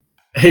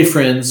Hey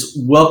friends,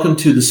 welcome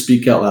to the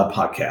Speak Out Loud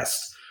podcast.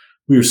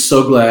 We are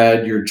so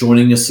glad you're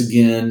joining us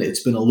again.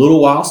 It's been a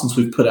little while since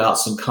we've put out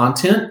some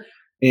content,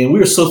 and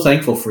we are so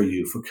thankful for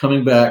you, for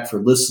coming back,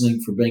 for listening,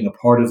 for being a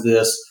part of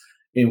this.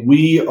 And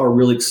we are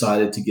really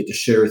excited to get to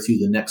share with you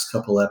the next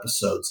couple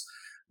episodes.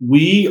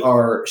 We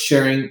are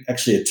sharing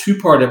actually a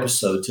two-part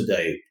episode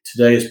today.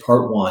 Today is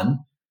part one,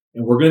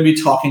 and we're going to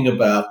be talking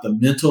about the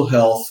mental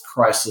health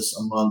crisis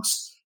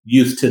amongst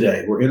youth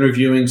today. We're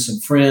interviewing some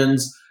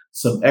friends,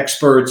 some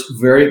experts,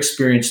 very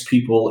experienced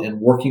people in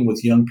working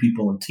with young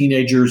people and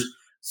teenagers,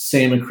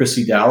 Sam and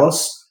Chrissy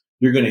Dallas.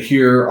 You're going to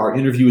hear our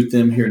interview with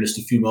them here in just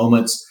a few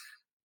moments.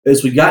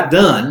 As we got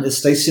done, as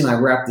Stacy and I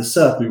wrapped this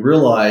up, we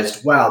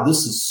realized, wow, this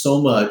is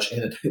so much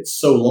and it's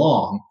so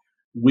long.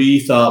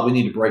 We thought we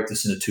need to break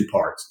this into two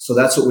parts. So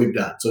that's what we've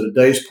done. So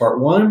today's part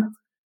one,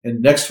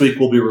 and next week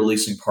we'll be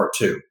releasing part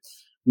two.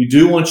 We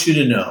do want you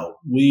to know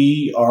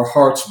our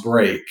hearts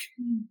break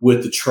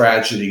with the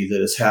tragedy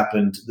that has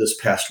happened this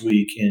past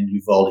week in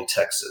Uvalde,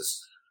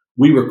 Texas.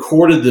 We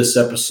recorded this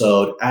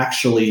episode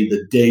actually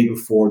the day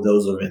before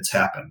those events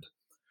happened.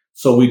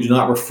 So we do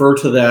not refer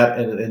to that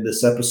in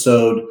this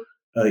episode,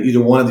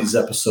 either one of these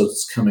episodes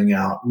that's coming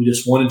out. We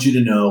just wanted you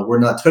to know we're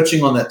not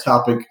touching on that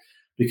topic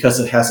because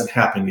it hasn't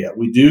happened yet.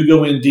 We do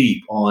go in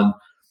deep on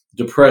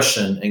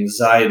depression,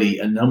 anxiety,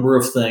 a number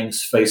of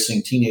things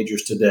facing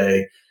teenagers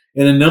today,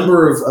 and a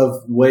number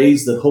of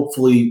ways that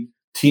hopefully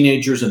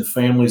teenagers and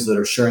families that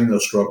are sharing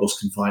those struggles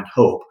can find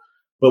hope.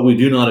 But we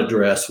do not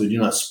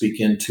speak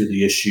into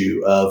the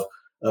issue of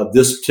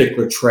this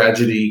particular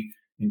tragedy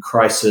and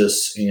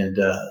crisis and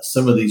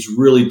some of these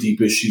really deep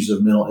issues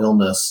of mental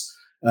illness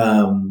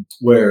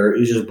where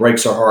it just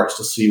breaks our hearts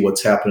to see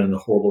what's happened and the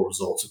horrible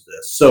results of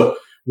this. So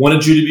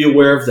wanted you to be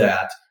aware of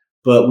that,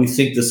 but we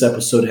think this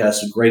episode has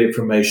some great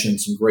information,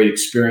 some great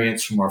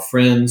experience from our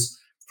friends,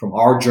 from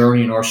our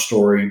journey and our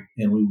story,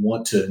 and we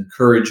want to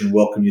encourage and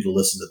welcome you to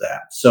listen to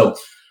that. So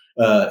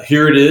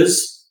here it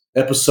is,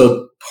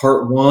 episode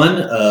part one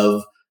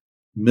of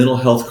Mental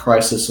Health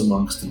Crisis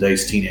Amongst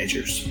Today's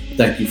Teenagers.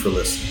 Thank you for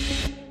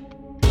listening.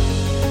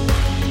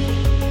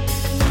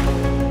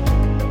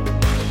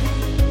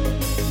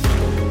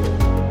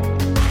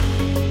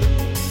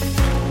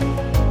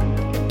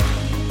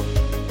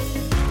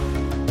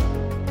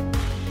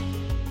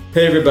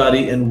 Hey,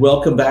 everybody, and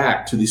welcome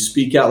back to the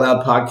Speak Out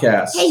Loud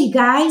podcast. Hey, you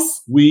guys.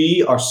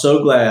 We are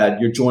so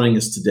glad you're joining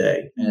us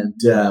today. And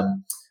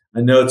I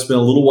know it's been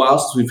a little while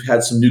since we've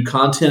had some new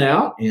content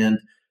out, and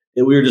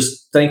we're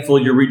just thankful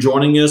you're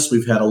rejoining us.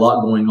 We've had a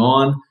lot going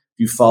on. If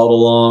you followed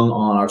along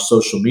on our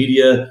social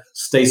media,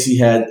 Stacy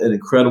had an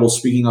incredible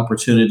speaking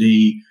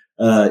opportunity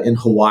in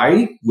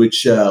Hawaii,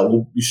 which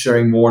we'll be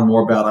sharing more and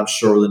more about, I'm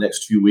sure, over the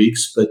next few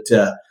weeks. But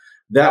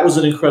that was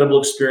an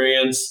incredible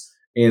experience.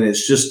 And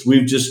it's just,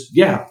 just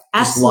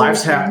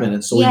lives happen.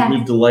 And so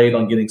we've delayed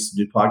on getting some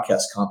new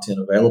podcast content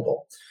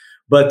available.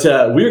 But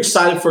we're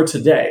excited for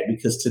today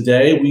because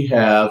today we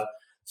have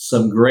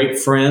some great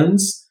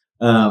friends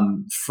of,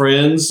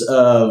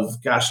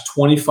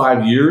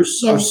 25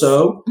 years or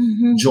so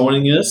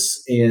joining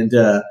us. And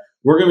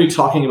we're going to be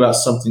talking about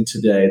something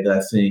today that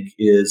I think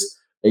is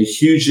a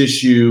huge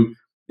issue.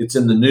 It's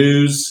in the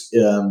news.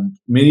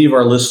 Many of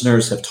our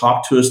listeners have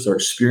talked to us. They're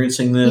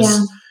experiencing this.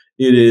 Yeah.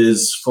 It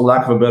is, for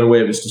lack of a better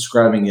way of just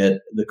describing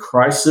it, the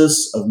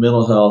crisis of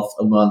mental health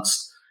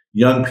amongst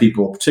young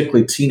people,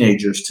 particularly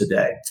teenagers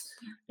today.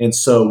 And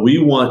so we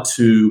want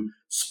to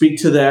speak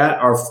to that.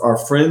 Our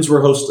friends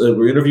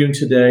we're interviewing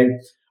today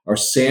are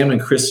Sam and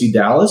Chrissy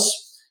Dallas.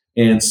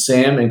 And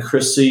Sam and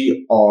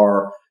Chrissy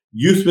are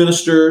youth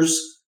ministers.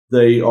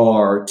 They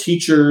are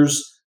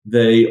teachers.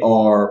 They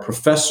are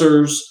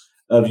professors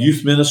of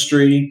youth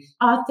ministry,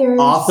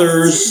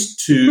 authors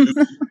to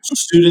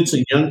students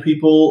and young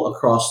people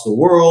across the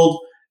world.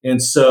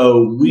 And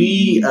so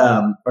we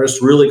are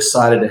just really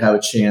excited to have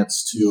a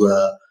chance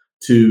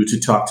to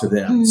talk to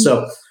them.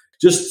 So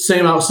just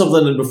saying out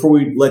something, and before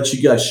we let you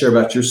guys share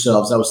about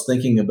yourselves, I was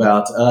thinking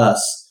about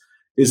us,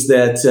 is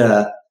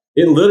that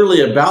it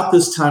literally about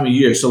this time of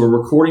year, so we're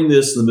recording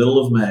this in the middle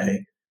of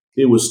May,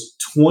 it was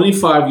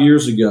 25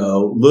 years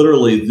ago,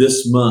 literally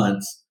this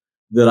month,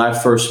 that I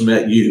first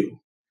met you.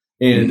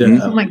 And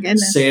oh my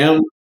goodness.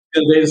 Sam,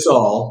 date us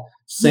all.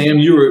 Sam,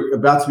 you were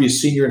about to be a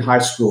senior in high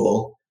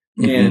school,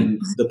 and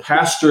the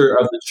pastor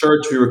of the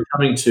church we were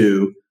coming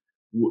to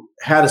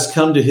had us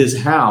come to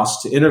his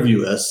house to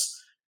interview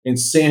us. And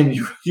Sam,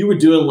 you were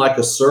doing like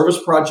a service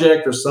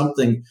project or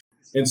something.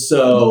 And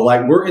so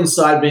we're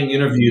inside being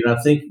interviewed. And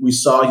I think we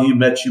saw you,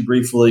 met you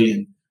briefly,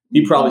 and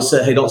he probably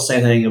said, hey, don't say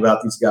anything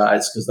about these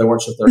guys because they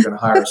weren't sure if they're going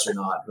to hire us or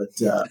not.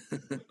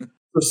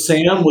 But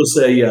Sam was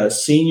a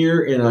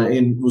senior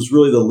and was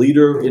really the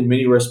leader in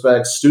many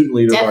respects, student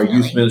leader of our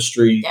youth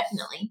ministry.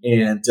 Definitely.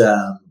 And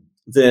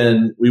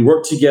then we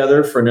worked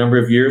together for a number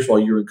of years while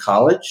you were in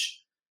college.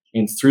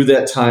 And through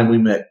that time, we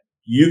met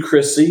you,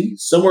 Chrissy.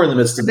 Somewhere in the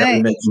midst of that,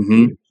 we met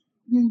you.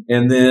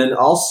 And then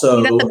also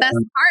you got the best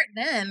part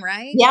then,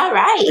 right? Yeah,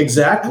 right.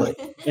 Exactly.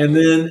 And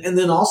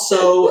then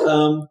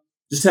also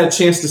just had a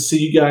chance to see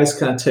you guys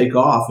kind of take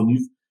off. And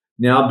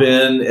now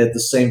been at the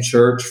same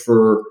church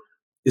for,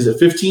 is it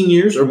 15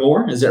 years or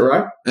more? Is that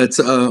right? It's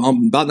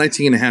about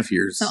 19 and a half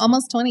years. So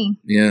almost 20.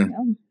 Yeah.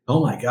 Oh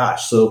my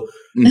gosh. So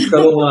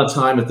incredible amount of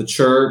time at the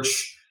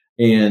church.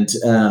 And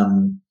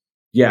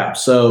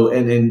so,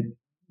 and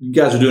you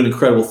guys are doing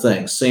incredible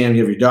things. Sam,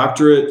 you have your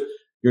doctorate.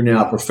 You're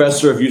now a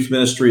professor of youth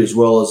ministry as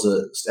well as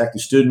a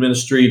active student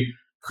ministry.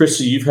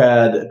 Chrissy, you've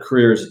had a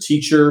career as a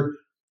teacher.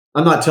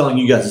 I'm not telling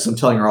you guys this. I'm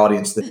telling our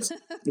audience this.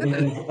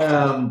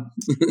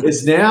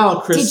 It's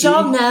now Chrissy. Did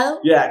y'all know?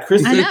 Yeah,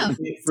 Chrissy. I know.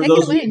 For Take those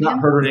it of away, you who've not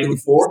man. heard her name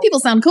before, These people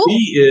sound cool.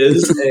 he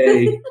is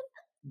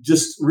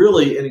just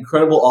really an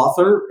incredible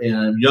author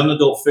in young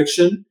adult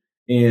fiction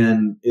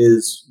and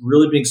is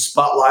really being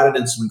spotlighted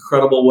in some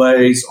incredible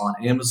ways on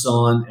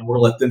Amazon. And we're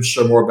going to let them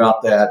share more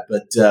about that.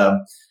 But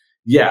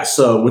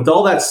so with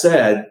all that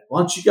said, why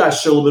don't you guys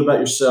share a little bit about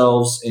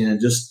yourselves and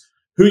just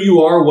who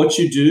you are, what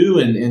you do,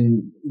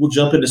 and we'll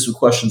jump into some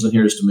questions in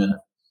here in just a minute.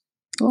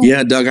 Cool.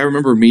 Yeah, Doug, I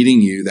remember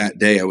meeting you that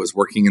day. I was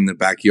working in the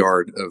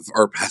backyard of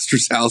our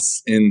pastor's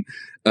house, and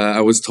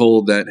I was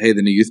told that, hey,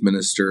 the new youth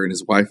minister and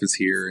his wife is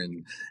here,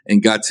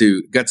 and got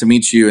to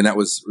meet you, and it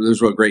was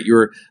real great. You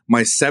were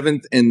my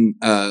seventh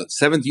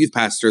youth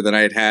pastor that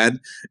I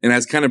had, and I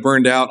was kind of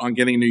burned out on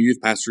getting new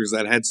youth pastors.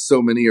 I'd had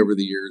so many over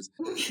the years,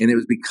 and it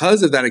was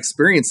because of that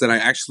experience that I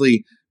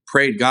actually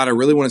prayed, God, I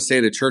really want to stay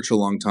at a church a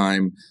long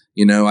time.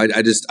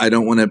 I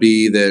don't want to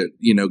be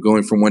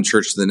going from one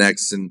church to the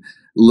next. And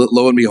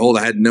lo and behold,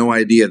 I had no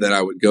idea that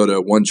I would go to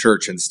one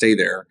church and stay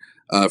there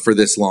for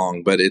this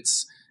long. But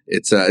it's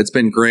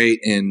been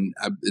great, and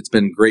it's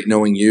been great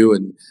knowing you.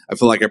 And I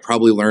feel like I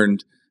probably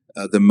learned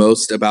the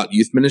most about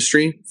youth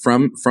ministry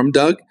from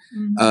Doug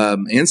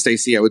and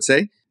Stacy, I would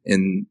say.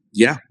 And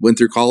went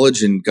through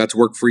college and got to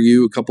work for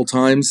you a couple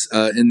times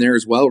in there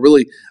as well.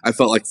 Really, I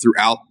felt like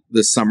throughout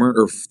the summer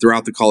or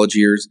throughout the college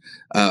years,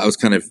 I was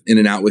kind of in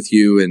and out with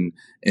you, and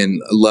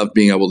loved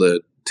being able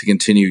to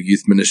continue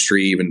youth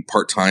ministry, even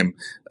part-time,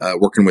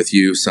 working with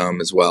you some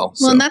as well.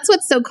 Well, and that's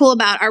what's so cool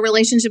about our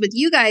relationship with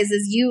you guys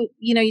is you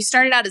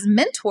started out as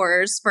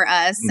mentors for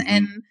us,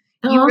 and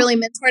you really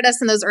mentored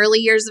us in those early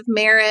years of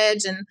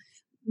marriage,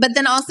 but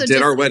then also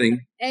did our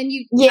wedding. And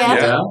you,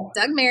 Yeah.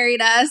 Doug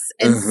married us,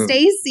 and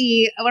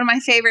Stacy, one of my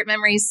favorite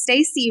memories,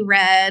 Stacy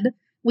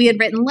we had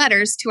written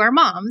letters to our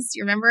moms. Do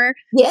you remember?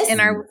 Yes.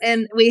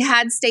 And we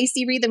had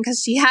Stacy read them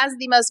because she has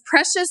the most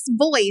precious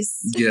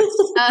voice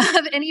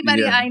of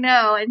anybody I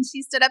know. And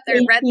she stood up there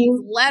and read these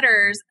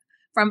letters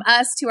from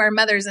us to our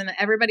mothers, and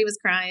everybody was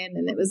crying,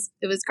 and it was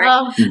great.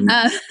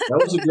 That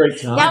was a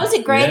great time. That was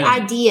a great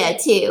idea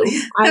too.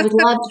 I would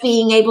love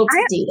being able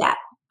to do that.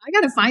 I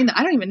got to find that.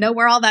 I don't even know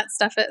where all that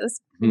stuff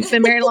is. We've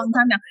been married a long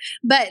time now.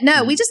 But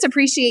no, we just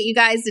appreciate you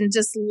guys and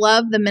just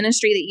love the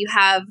ministry that you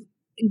have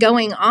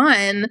going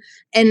on.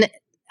 And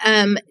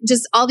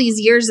just all these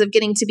years of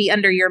getting to be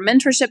under your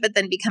mentorship, but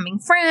then becoming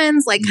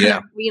friends,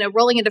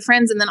 rolling into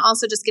friends, and then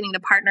also just getting to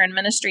partner in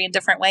ministry in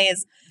different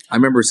ways. I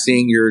remember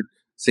seeing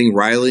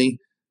Riley.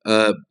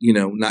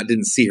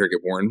 Didn't see her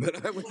get born,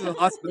 but I went to the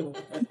hospital.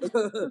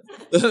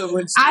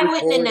 I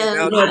wouldn't have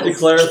known. You have to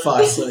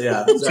clarify. So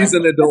exactly. She's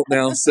an adult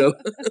now, so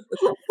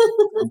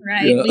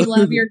right. Yeah. We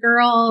love your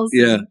girls.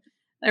 Yeah,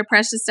 they're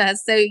precious to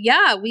us. So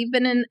we've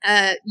been in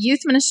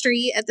youth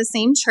ministry at the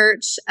same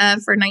church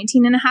for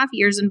 19 and a half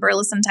years in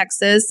Burleson,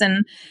 Texas,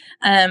 and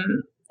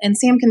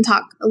Sam can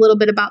talk a little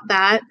bit about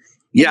that.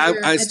 Yeah,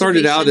 I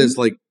started out as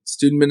like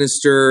student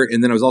minister,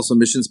 and then I was also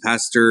missions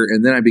pastor,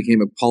 and then I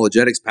became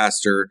apologetics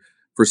pastor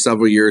for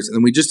several years. And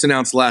then we just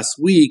announced last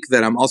week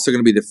that I'm also going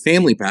to be the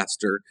family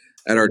pastor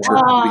at our church.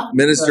 We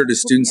minister to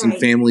students and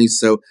families.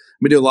 So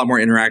we do a lot more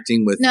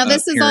interacting with Now,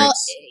 this is parents. all,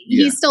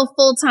 he's still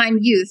full-time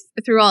youth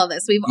through all of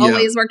this. We've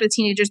always worked with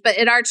teenagers, but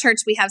at our church,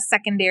 we have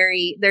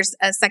there's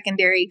a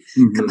secondary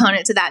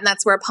component to that. And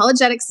that's where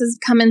apologetics has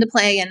come into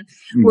play. And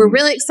we're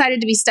really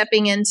excited to be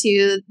stepping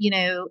into,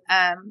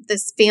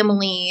 this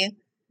family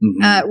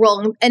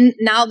role. And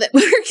now that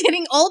we're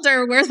getting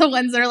older, we're the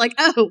ones that are like,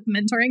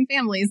 mentoring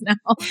families now.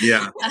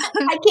 Yeah.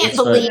 I can't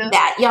believe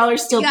that. Y'all are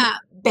still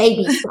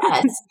babies for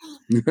us.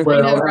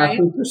 Well, I know, right? I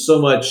think there's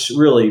so much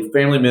really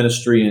family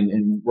ministry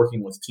and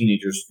working with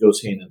teenagers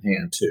goes hand in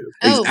hand too.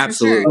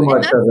 Absolutely. So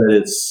much of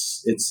it,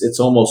 it's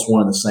almost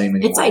one and the same.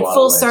 It's like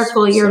full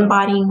circle. You're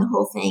embodying the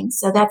whole thing.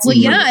 So that's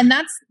and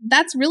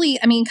that's really,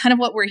 kind of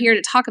what we're here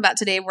to talk about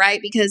today, right?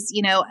 Because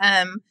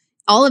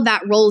all of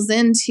that rolls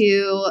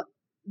into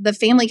the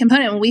family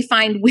component. When we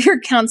find we're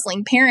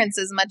counseling parents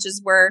as much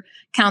as we're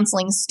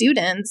counseling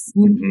students,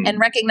 and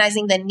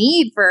recognizing the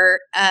need for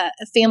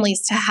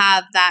families to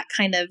have that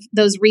kind of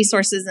those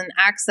resources and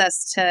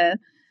access to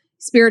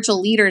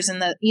spiritual leaders in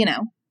the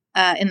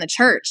in the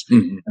church.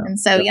 And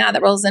so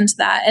that rolls into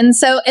that. And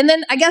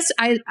then I guess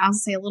I'll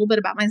say a little bit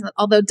about myself,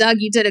 although Doug,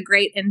 you did a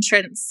great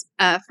entrance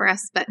for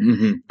us, but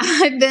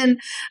I've been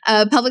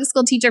a public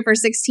school teacher for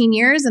 16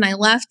 years, and I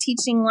left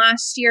teaching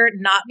last year,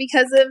 not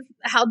because of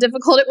how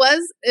difficult it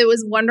was. It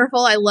was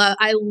wonderful. I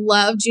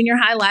love junior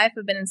high life.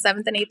 I've been in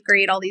 7th and 8th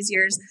grade all these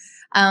years.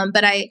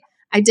 But I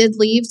did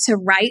leave to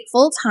write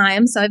full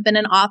time. So I've been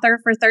an author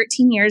for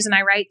 13 years, and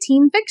I write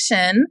teen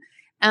fiction.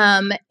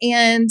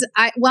 And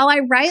while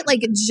I write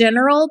like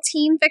general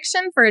teen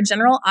fiction for a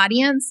general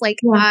audience, like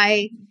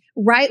I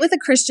write with a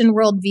Christian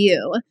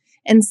worldview.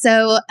 And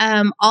so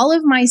all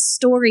of my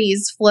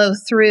stories flow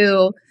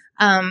through,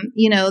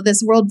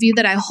 this worldview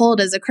that I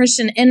hold as a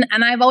Christian. And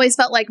I've always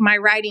felt like my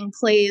writing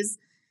plays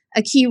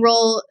a key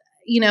role,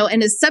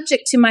 and is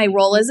subject to my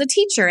role as a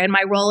teacher and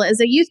my role as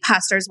a youth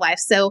pastor's wife.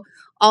 So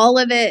all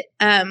of it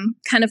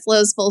kind of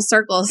flows full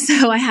circle.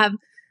 So I have,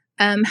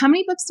 how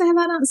many books do I have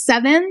out on?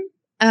 7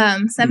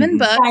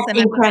 books. That's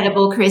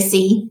incredible,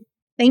 Chrissy.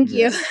 Thank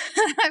you.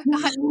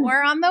 I've got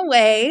more on the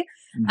way.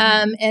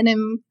 And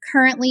I'm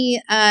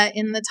currently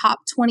in the top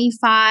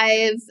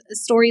 25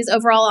 stories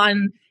overall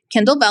on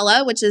Kindle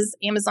Vella, which is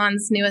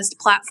Amazon's newest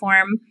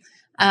platform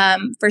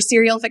for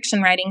serial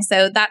fiction writing.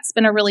 So that's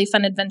been a really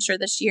fun adventure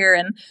this year.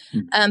 And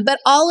but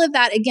all of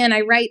that, again,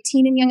 I write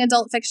teen and young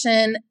adult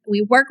fiction.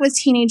 We work with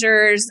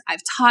teenagers.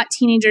 I've taught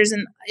teenagers.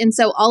 And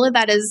so all of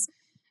that is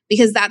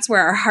because that's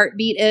where our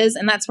heartbeat is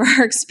and that's where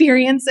our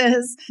experience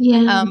is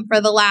for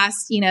the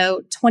last,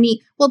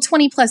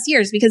 20 plus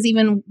years, because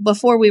even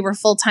before we were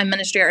full-time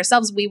ministry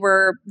ourselves, we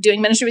were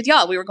doing ministry with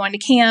y'all. We were going to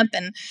camp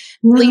and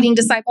leading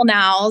Disciple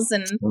Nows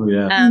and,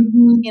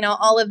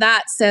 all of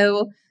that.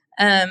 So,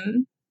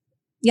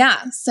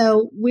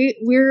 so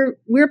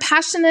we're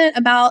passionate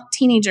about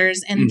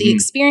teenagers and the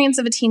experience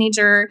of a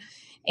teenager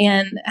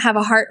and have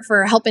a heart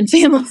for helping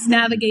families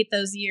navigate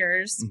those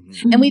years.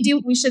 And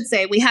we should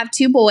say we have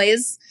 2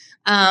 boys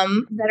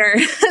that are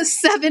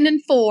 7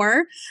 and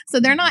 4. So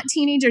they're not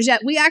teenagers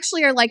yet. We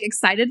actually are like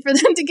excited for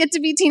them to get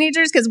to be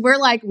teenagers because we're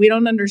like, we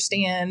don't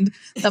understand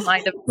the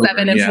mind of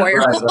 7 and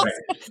 4-year-olds.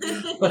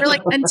 Right. We're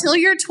like, until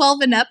you're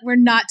 12 and up, we're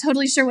not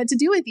totally sure what to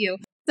do with you.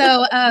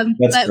 So,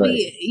 but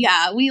great.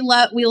 we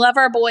love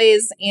our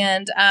boys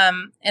and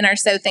are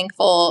so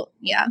thankful,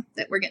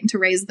 that we're getting to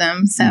raise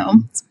them. So,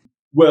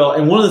 well,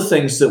 and one of the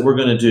things that we're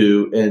going to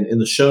do in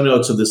the show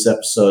notes of this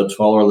episode to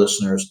all our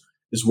listeners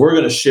is we're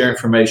going to share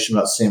information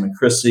about Sam and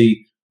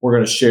Chrissy. We're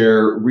going to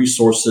share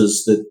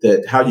resources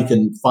that how you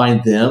can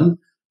find them,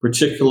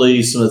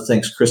 particularly some of the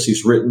things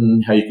Chrissy's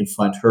written, how you can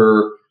find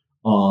her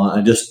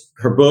and just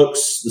her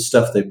books, the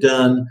stuff they've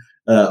done,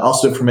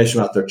 also information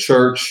about their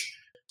church.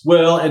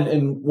 Well,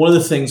 and one of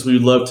the things we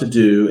love to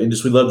do, and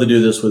we love to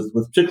do this with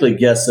particularly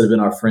guests that have been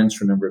our friends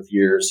for a number of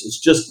years, is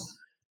just,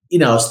 I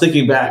was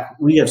thinking back,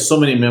 we have so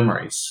many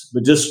memories,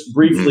 but just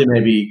briefly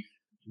maybe,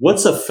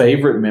 what's a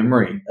favorite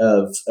memory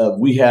of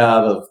we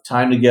have of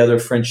time together,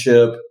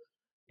 friendship,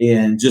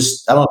 and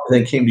just, I don't know if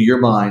anything came to your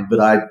mind, but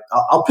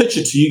I'll pitch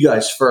it to you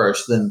guys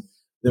first, then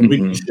we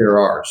can share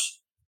ours.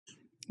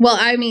 Well,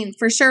 I mean,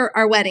 for sure,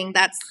 our wedding,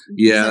 that's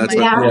my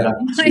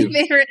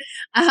favorite.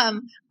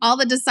 All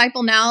the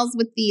Disciple Nows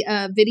with the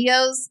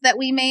videos that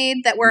we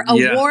made that were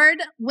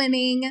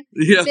award-winning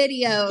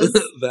videos.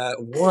 That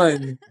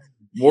one.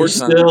 There's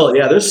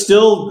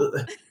still,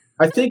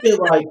 I think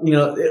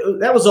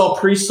that was all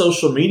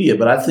pre-social media,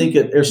 but I think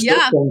there's still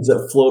things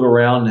that float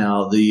around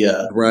now.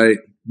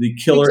 The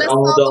killer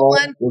Elmo doll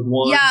was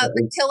one.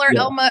 The killer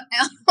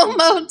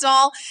Elmo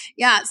doll.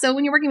 Yeah. So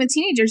when you're working with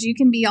teenagers, you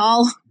can be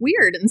all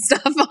weird and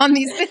stuff on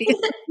these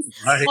videos.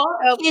 Right.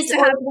 Kids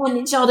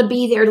wanted y'all to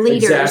be their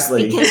leaders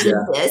because of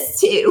this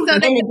too. So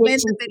they can win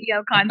the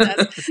video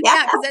contest.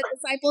 Because at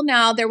Disciple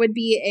Now there would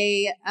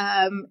be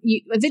a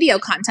video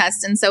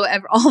contest, and so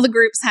all the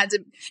groups had to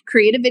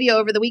create a video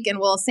over the weekend.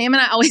 Well, Sam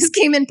and I always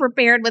came in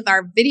prepared with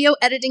our video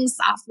editing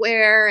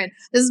software, and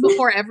this is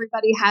before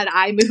everybody had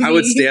iMovie. I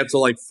would stay up till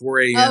like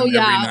 4 a.m. every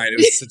night. It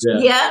was such And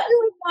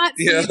I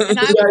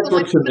was the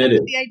one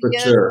committed the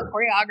ideas, the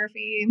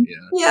choreography. It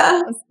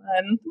was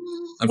fun.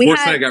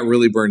 Unfortunately, I got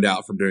really burned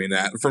out from doing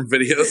that from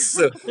videos.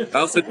 So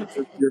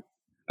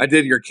I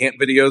did your camp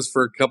videos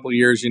for a couple of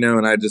years,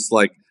 and I just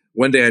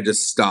one day I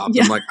just stopped.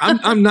 I'm like,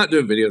 I'm not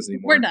doing videos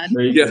anymore. We're done.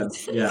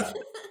 Yeah.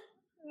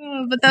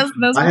 But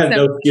those I have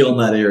no skill in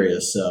that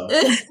area, so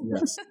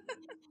yes.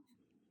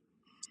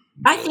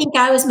 I think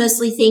I was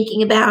mostly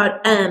thinking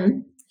about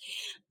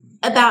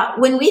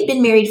when we'd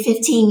been married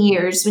 15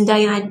 years, when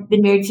Doug and I had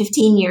been married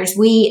 15 years,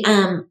 we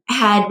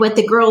had what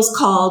the girls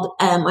called,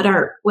 what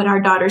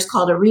our daughters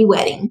called a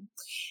re-wedding.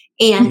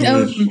 And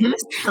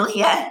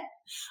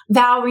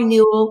vow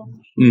renewal.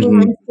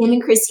 And Sam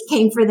and Chrissy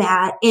came for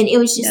that. And it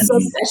was just so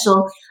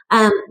special.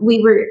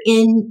 We were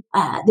in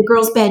the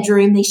girls'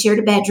 bedroom. They shared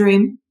a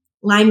bedroom,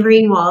 lime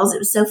green walls. It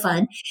was so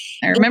fun.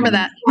 I remember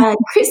that.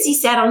 Chrissy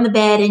sat on the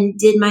bed and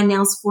did my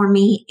nails for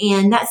me.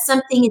 And that's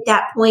something at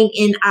that point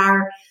in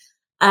our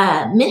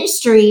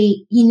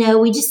ministry,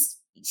 we just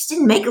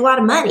didn't make a lot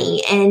of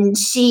money, and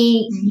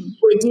she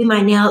would do my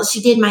nails. She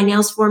did my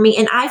nails for me,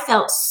 and I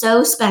felt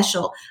so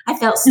special. I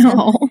felt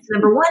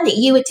number one, that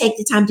you would take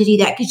the time to do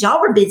that because y'all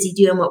were busy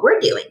doing what we're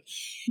doing.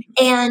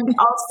 And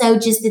also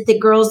just that the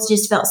girls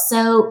just felt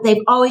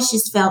they've always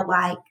just felt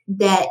like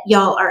that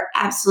y'all are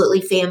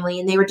absolutely family,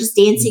 and they were just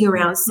dancing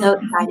around so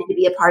excited to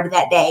be a part of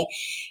that day.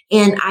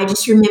 And I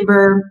just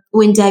remember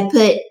when Doug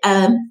put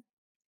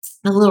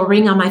a little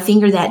ring on my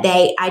finger that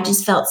day, I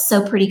just felt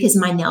so pretty because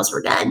my nails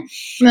were done.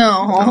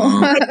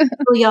 No,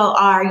 y'all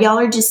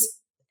are just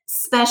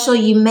special.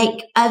 You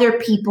make other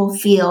people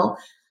feel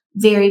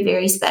very,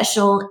 very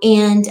special.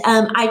 And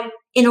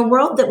in a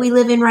world that we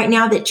live in right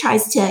now that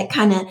tries to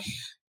kind of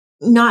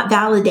not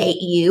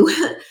validate you,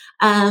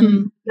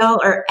 y'all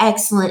are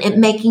excellent at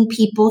making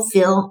people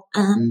feel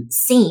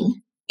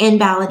seen and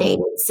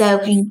validated. So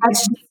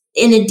that's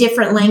in a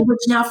different language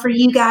now for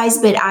you guys,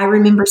 but I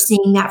remember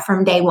seeing that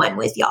from day one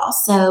with y'all.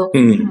 So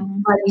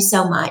love you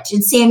so much.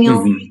 And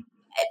Samuel,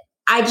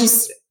 I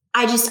just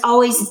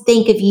always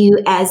think of you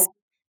as,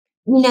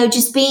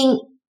 just being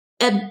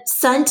a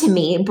son to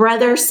me,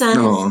 brother,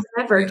 son,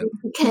 forever,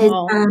 because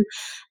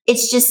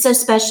it's just so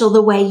special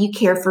the way you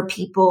care for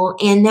people.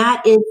 And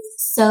that is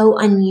so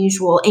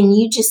unusual. And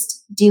you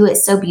just do it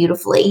so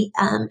beautifully.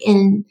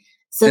 And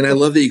I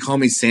love that you call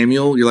me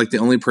Samuel. You're like the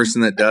only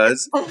person that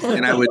does.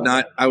 And I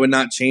would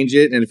not change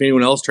it. And if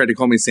anyone else tried to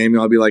call me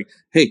Samuel, I'd be like,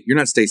 hey, you're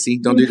not Stacy.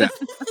 Don't do that.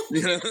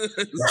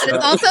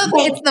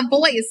 It's the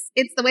voice.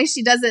 It's the way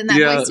she does it in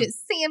that voice too.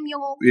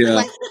 Samuel.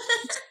 Yeah.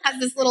 Has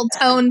this little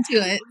tone to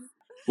it.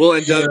 Well,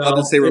 and Doug, I'll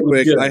just say real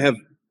quick,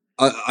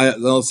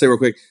 I'll say real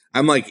quick,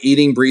 I'm like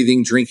eating,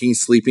 breathing, drinking,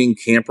 sleeping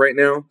camp right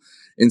now.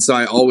 And so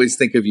I always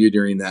think of you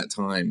during that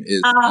time.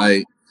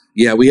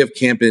 We have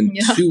camp in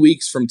 2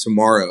 weeks from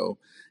tomorrow.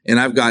 And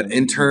I've got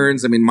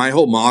interns. I mean, my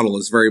whole model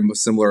is very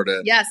similar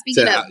to how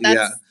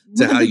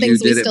you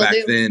did it back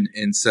then.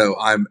 And so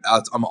I'm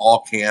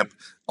all camp,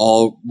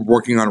 all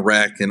working on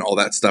rec and all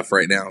that stuff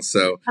right now.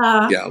 So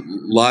a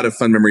lot of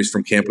fun memories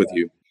from camp with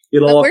you.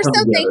 We're so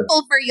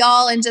thankful for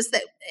y'all, and just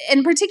that,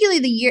 and particularly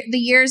the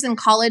years in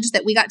college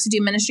that we got to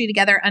do ministry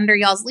together under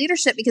y'all's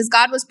leadership, because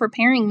God was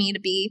preparing me to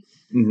be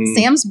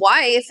Sam's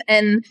wife,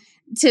 and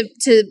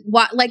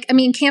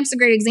camp's a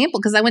great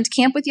example, because I went to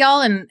camp with y'all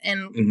and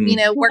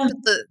worked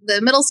with the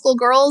middle school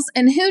girls,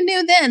 and who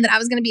knew then that I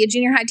was going to be a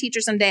junior high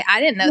teacher someday? I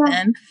didn't know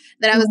then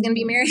that I was going to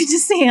be married to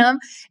Sam,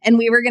 and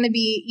we were going to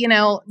be,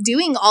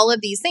 doing all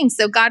of these things.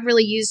 So God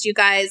really used you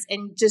guys,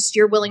 and just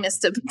your willingness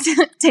to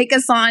take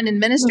us on in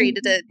ministry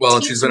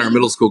and she's been our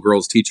middle school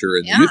girls teacher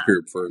in the youth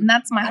group for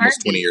that's my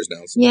almost 20 years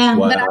now. So. Yeah.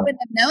 Wow. But I wouldn't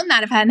have known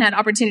that if I hadn't had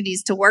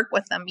opportunities to work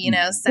with them,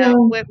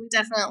 So we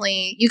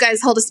definitely, you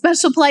guys hold a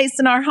special place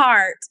in our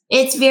heart.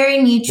 It's very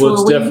mutual.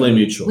 Well, it's definitely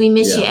mutual. We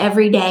miss you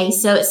every day.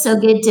 So it's so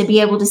good to be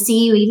able to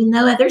see you, even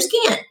though others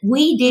can't.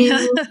 We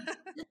do.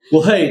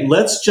 Well, hey,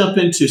 let's jump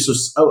into,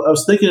 I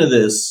was thinking of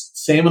this.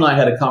 Sam and I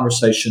had a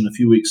conversation a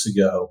few weeks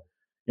ago.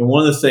 And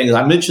one of the things,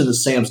 I mentioned that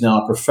Sam's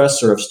now a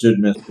professor of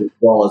student ministry as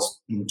well as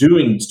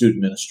doing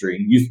student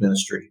ministry, youth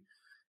ministry.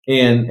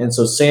 And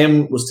so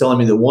Sam was telling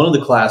me that one of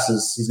the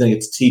classes he's going to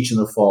get to teach in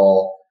the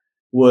fall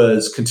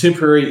was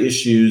contemporary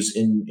issues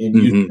in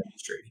youth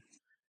ministry.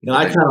 And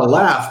I kind of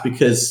laughed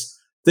because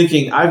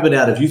thinking I've been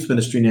out of youth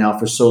ministry now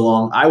for so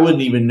long, I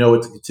wouldn't even know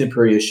what the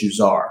contemporary issues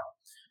are.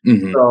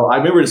 So I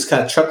remember just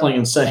kind of chuckling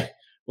and saying,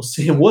 well,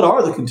 Sam, what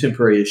are the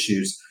contemporary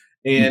issues?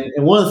 And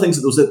one of the things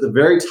that was at the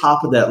very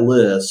top of that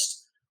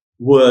list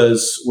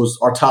was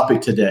our topic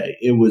today.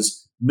 It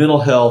was mental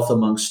health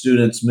among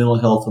students, mental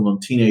health among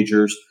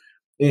teenagers.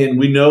 And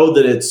we know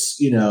that it's,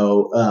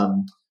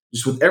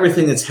 just with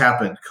everything that's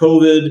happened,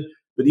 COVID,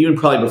 but even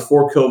probably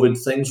before COVID,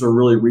 things were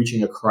really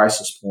reaching a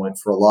crisis point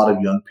for a lot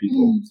of young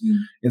people.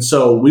 And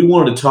so we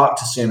wanted to talk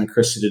to Sam and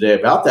Christy today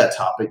about that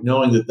topic,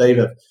 knowing that they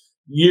have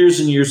years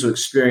and years of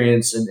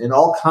experience and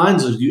all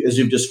kinds of, as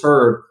you've just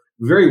heard,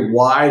 very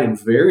wide and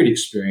varied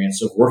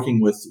experience of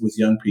working with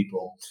young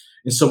people.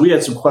 And so we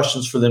had some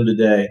questions for them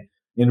today.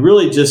 And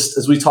really, just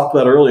as we talked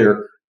about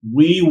earlier,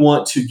 we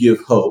want to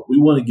give hope. We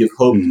want to give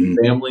hope to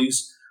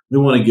families. We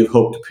want to give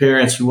hope to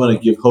parents. We want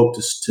to give hope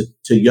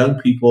to young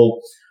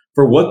people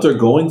for what they're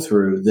going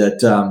through,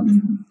 that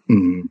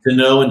to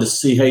know and to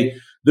see, hey,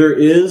 there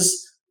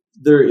is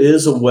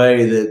a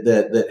way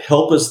that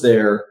help us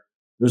there.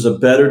 There's a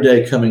better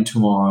day coming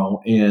tomorrow,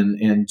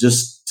 and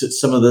just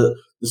some of the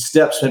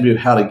steps maybe of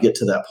how to get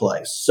to that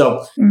place.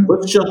 So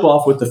let's jump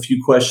off with a few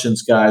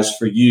questions, guys,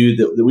 for you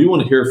that we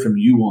want to hear from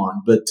you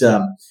on. But,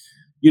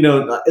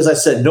 as I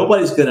said,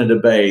 nobody's going to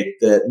debate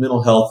that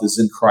mental health is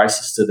in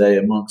crisis today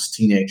amongst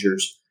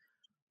teenagers.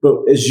 But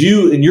as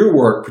you, in your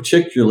work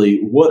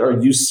particularly, what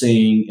are you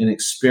seeing and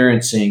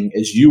experiencing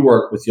as you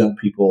work with young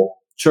people,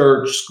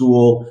 church,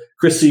 school,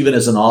 Chris, even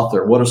as an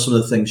author? What are some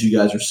of the things you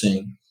guys are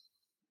seeing?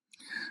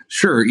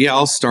 Sure. Yeah,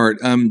 I'll start.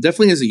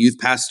 Definitely as a youth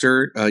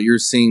pastor, we're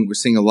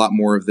seeing a lot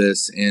more of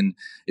this. And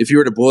if you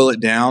were to boil it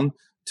down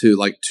to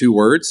like 2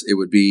 words, it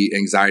would be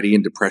anxiety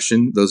and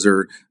depression. Those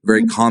are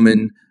very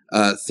common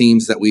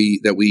themes that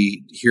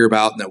we hear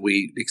about and that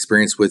we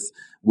experience with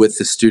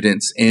the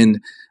students. And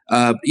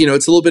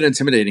it's a little bit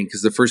intimidating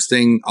because the first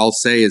thing I'll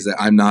say is that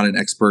I'm not an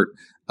expert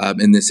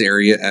in this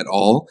area at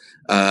all.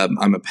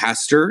 I'm a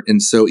pastor,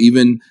 and so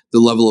even the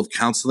level of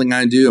counseling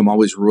I do, I'm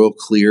always real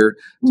clear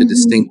to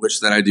distinguish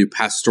that I do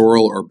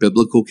pastoral or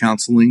biblical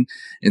counseling.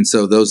 And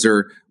so those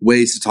are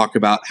ways to talk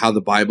about how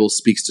the Bible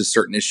speaks to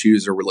certain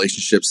issues or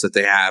relationships that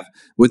they have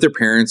with their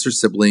parents or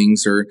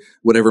siblings or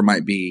whatever it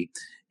might be.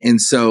 And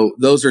so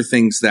those are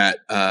things that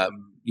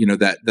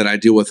that I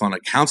deal with on a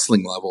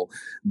counseling level.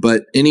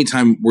 But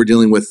anytime we're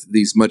dealing with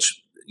these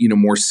much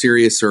more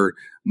serious or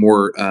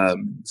more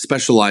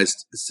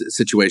specialized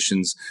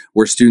situations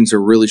where students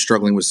are really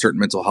struggling with certain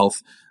mental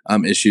health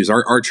issues,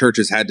 our church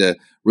has had to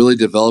really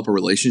develop a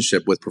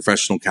relationship with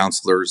professional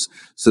counselors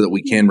so that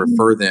we can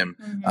refer them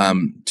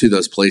to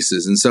those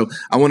places. And so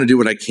I want to do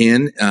what I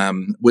can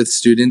with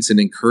students and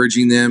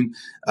encouraging them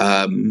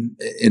and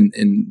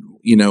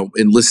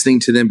listening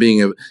to them,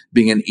 being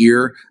an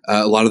ear.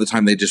 A lot of the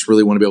time they just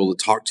really want to be able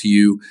to talk to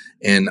you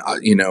and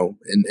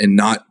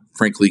not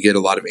frankly get a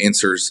lot of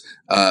answers,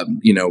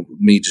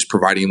 me just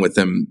providing with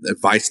them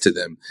advice to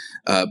them,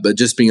 but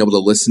just being able to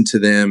listen to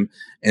them.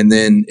 And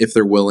then if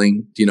they're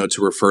willing, to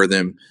refer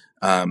them,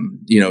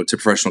 to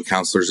professional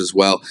counselors as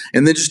well.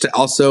 And then just to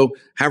also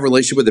have a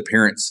relationship with the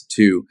parents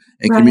too,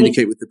 and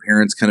communicate with the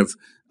parents kind of,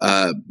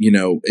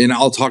 and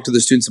I'll talk to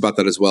the students about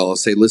that as well. I'll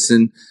say,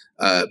 listen,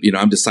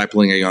 I'm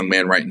discipling a young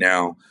man right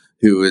now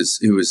who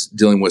is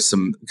dealing with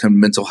some kind of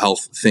mental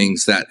health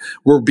things that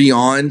were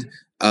beyond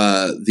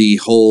the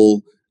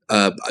whole,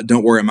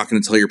 don't worry, I'm not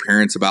going to tell your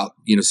parents about,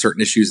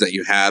 certain issues that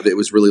you have. It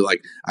was really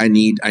like, I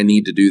need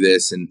to do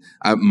this. And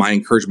my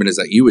encouragement is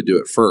that you would do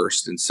it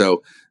first. And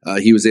so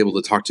he was able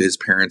to talk to his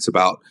parents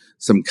about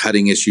some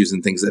cutting issues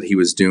and things that he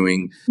was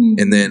doing.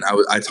 And then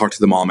I talked to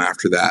the mom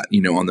after that,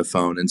 on the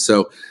phone. And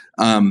so,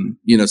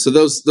 so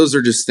those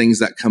are just things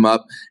that come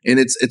up, and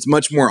it's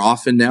much more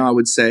often now. I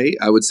would say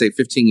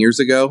 15 years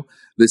ago,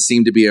 this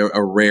seemed to be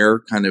a rare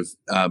kind of,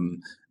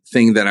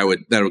 thing that I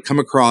would come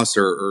across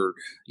or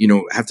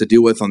have to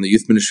deal with on the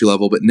youth ministry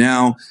level. But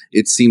now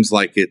it seems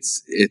like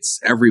it's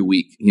every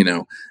week,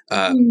 even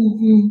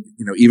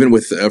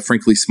with a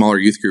frankly smaller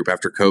youth group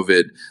after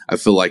COVID, I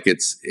feel like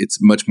it's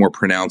much more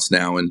pronounced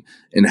now and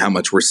how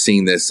much we're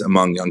seeing this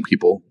among young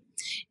people.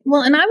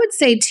 Well, and I would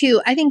say too,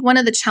 I think one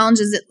of the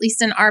challenges, at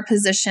least in our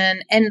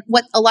position and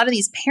what a lot of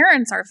these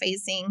parents are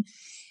facing,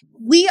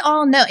 we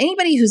all know,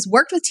 anybody who's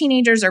worked with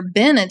teenagers or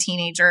been a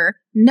teenager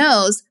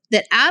knows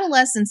that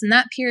adolescence in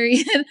that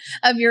period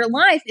of your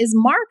life is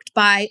marked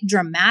by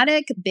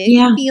dramatic, big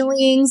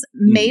feelings,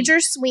 major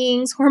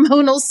swings,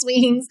 hormonal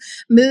swings,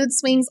 mood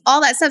swings,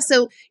 all that stuff.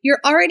 So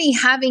you're already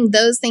having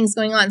those things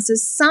going on. So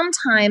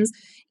sometimes,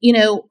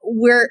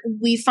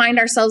 we find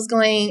ourselves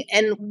going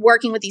and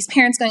working with these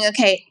parents going,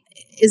 okay,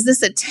 is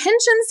this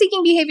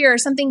attention-seeking behavior or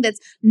something that's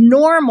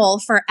normal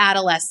for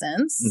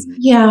adolescence?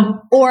 Yeah.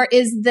 Or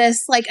is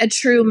this like a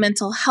true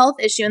mental health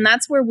issue? And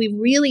that's where we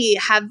really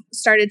have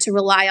started to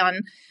rely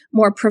on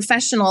more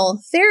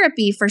professional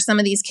therapy for some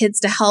of these kids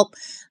to help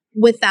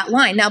with that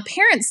line. Now,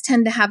 parents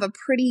tend to have a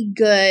pretty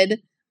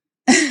good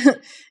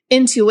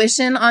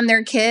intuition on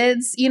their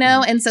kids,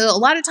 and so a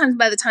lot of times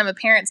by the time a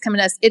parent's coming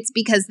to us, it's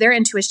because their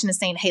intuition is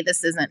saying, hey,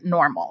 this isn't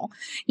normal,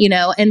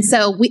 and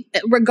so we,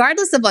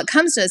 regardless of what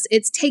comes to us,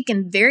 it's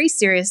taken very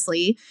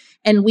seriously.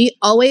 And we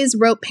always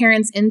rope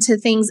parents into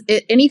things,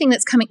 anything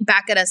that's coming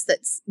back at us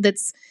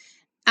that's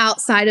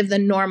outside of the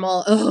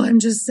normal, oh, I'm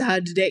just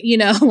sad today,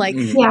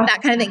 that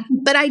kind of thing.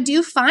 But I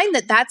do find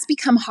that that's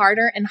become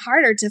harder and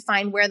harder to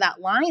find where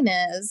that line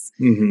is.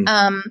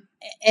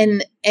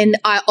 And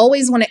I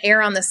always want to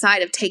err on the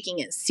side of taking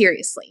it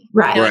seriously.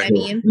 Right. You know what I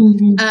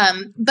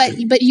mean?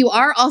 But you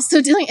are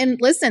also dealing, and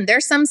listen,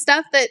 there's some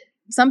stuff that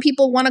some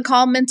people want to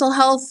call mental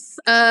health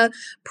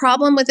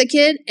problem with a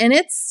kid, and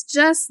it's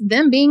just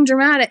them being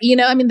dramatic.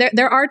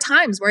 There are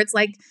times where it's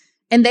like,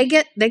 and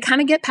they kind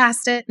of get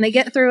past it and they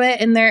get through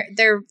it and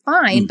they're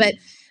fine.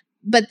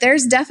 But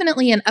there's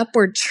definitely an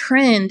upward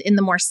trend in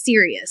the more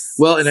serious.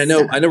 Well, and I know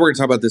we're going to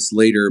talk about this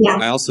later,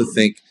 but I also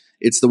think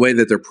it's the way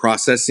that they're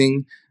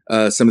processing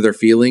some of their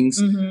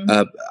feelings.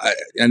 I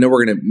know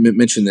we're going to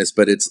mention this,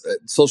 but it's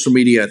social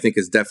media, I think,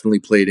 has definitely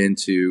played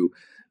into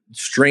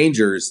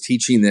strangers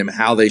teaching them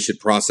how they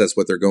should process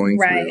what they're going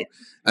through,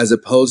 as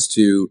opposed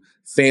to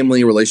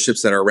family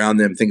relationships that are around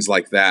them, things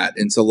like that.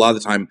 And so a lot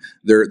of the time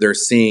they're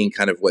seeing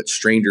kind of what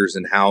strangers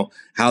and how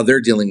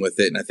they're dealing with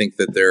it. And I think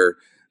that they're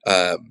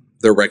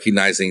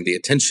recognizing the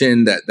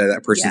attention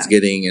that person's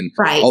getting and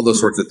all those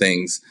sorts of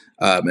things.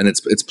 And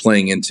it's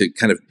playing into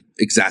kind of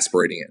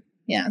exasperating it.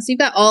 Yeah. So you've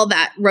got all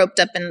that roped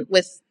up in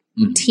with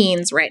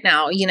teens right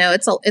now.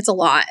 It's a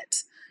lot.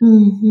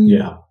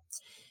 Yeah.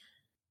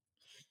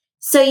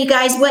 So you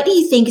guys, what do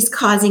you think is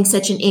causing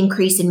such an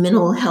increase in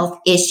mental health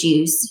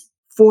issues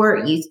for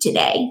youth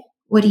today?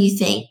 What do you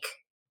think?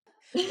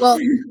 Well,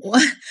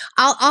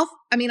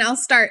 I'll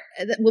start.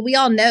 Well, we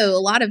all know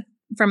a lot of,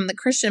 from the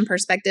Christian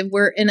perspective,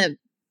 we're in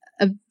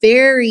a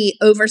very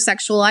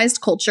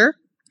over-sexualized culture.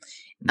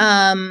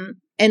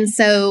 And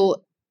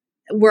so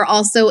we're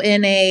also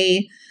in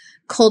a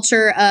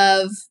culture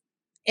of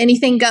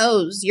anything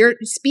goes.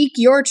 Speak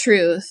your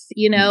truth,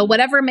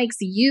 whatever makes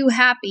you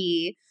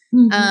happy.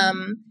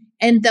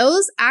 And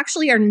those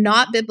actually are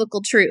not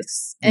biblical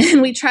truths.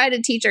 And we try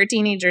to teach our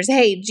teenagers,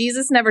 hey,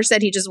 Jesus never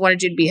said he just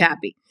wanted you to be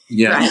happy.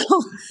 Yeah.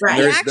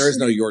 Right. There's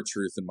no your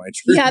truth in my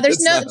truth. Yeah,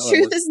 there's no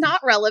truth is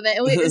not relevant.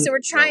 So we're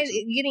trying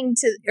getting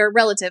to, or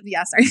relative.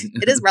 Yeah, sorry.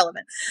 It is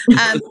relevant.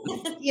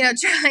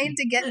 Trying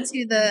to get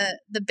to the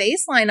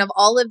baseline of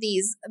all of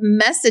these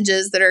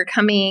messages that are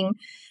coming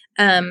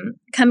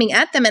coming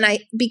at them. And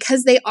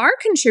because they are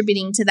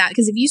contributing to that,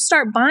 because if you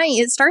start buying,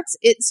 it starts,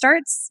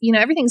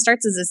 everything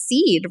starts as a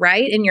seed,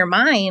 right, in your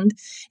mind,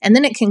 and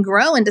then it can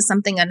grow into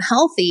something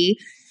unhealthy.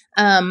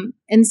 And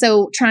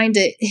so trying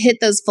to hit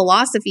those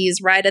philosophies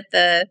right at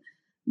the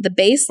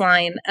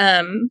baseline.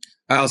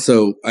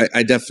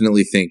 I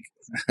definitely think,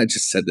 I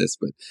just said this,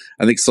 but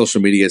I think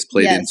social media has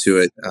played into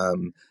it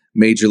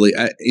majorly.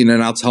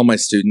 And I'll tell my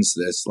students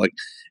this, like,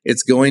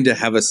 it's going to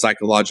have a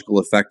psychological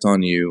effect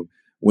on you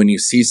when you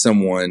see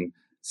someone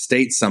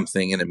state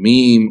something in a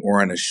meme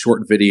or in a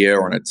short video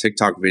or in a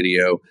TikTok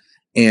video,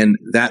 and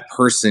that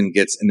person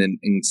gets an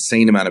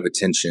insane amount of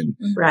attention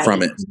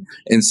from it.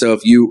 And so if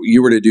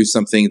you were to do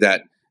something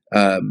that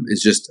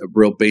is just a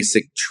real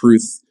basic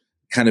truth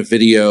kind of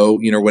video,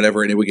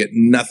 whatever, and it would get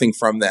nothing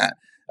from that.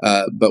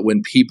 But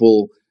when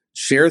people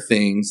share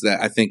things that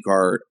I think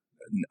are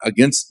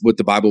against what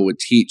the Bible would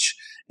teach,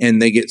 and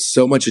they get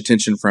so much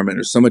attention from it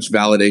or so much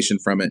validation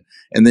from it,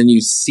 and then you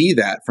see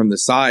that from the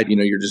side,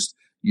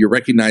 you're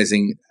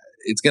recognizing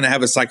it's going to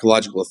have a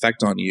psychological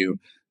effect on you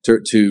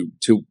to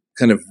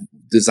kind of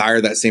desire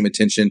that same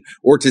attention,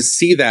 or to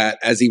see that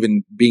as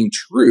even being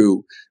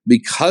true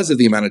because of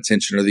the amount of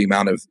attention or the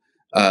amount of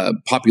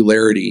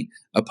popularity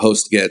a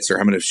post gets, or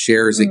how many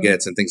shares it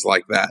gets, and things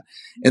like that.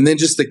 And then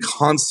just the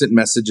constant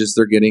messages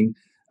they're getting.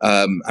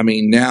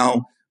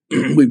 Now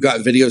we've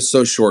got videos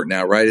so short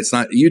now, right? It's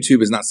not,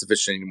 YouTube is not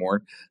sufficient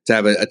anymore to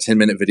have a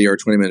 10-minute video or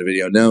 20-minute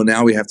video. No,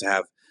 now we have to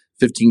have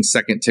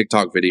 15-second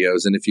TikTok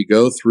videos. And if you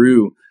go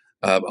through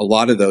a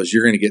lot of those,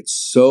 you're going to get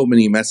so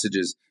many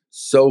messages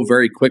so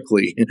very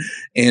quickly.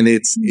 And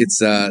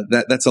that's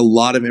a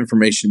lot of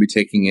information to be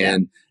taking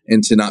in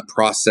and to not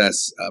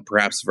process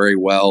perhaps very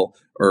well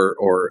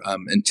or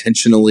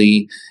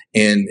intentionally.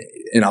 And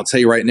I'll tell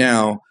you right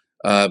now,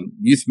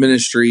 youth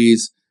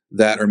ministries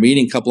that are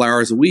meeting a couple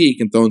hours a week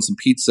and throwing some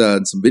pizza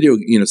and some video,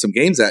 some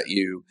games at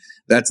you,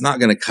 that's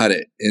not going to cut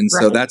it. And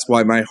so that's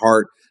why my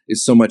heart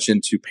is so much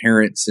into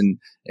parents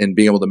and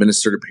being able to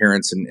minister to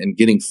parents and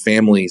getting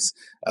families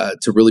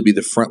to really be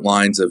the front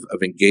lines of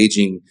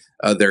engaging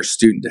their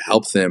student to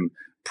help them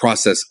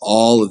process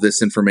all of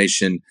this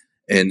information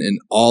and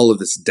all of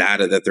this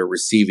data that they're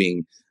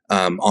receiving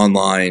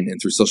online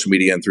and through social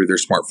media and through their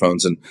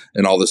smartphones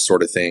and all this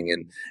sort of thing.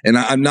 And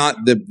I'm not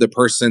the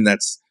person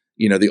that's,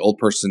 the old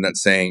person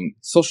that's saying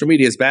social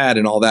media is bad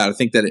and all that. I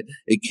think that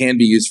it can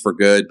be used for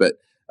good, but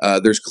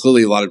there's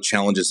clearly a lot of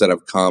challenges that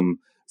have come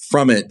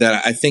from it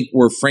that I think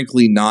we're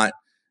frankly not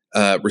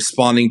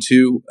responding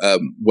to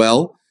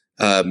well.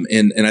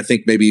 And I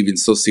think maybe even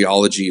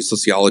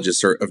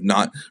sociologists have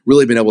not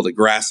really been able to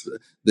grasp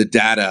the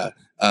data,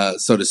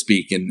 so to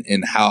speak,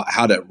 and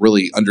how to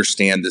really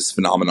understand this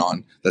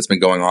phenomenon that's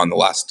been going on the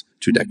last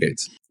 2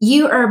 decades.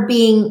 You are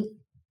being,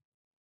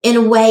 in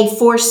a way,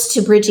 forced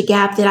to bridge a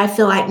gap that I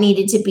feel like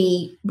needed to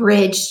be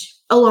bridged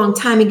a long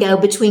time ago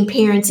between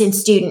parents and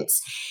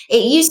students.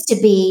 It used to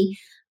be,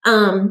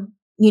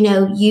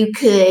 you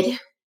could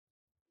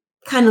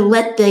kind of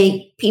let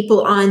the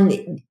people on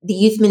the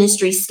youth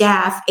ministry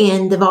staff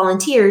and the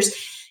volunteers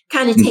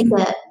kind of take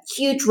a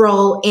huge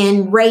role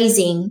in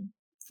raising,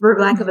 for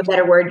lack of a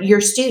better word,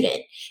 your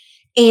student.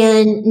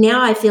 And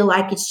now I feel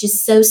like it's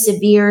just so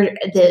severe,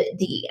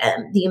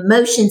 the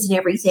emotions and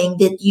everything,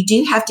 that you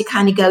do have to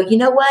kind of go, you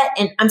know what?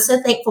 And I'm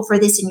so thankful for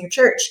this in your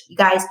church, you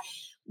guys,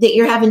 that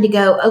you're having to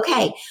go,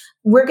 okay,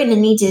 we're going to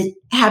need to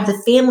have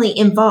the family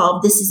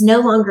involved. This is no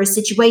longer a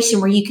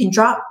situation where you can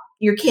drop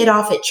your kid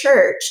off at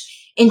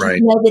church and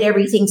just know that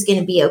everything's going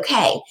to be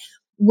okay.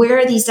 Where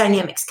are these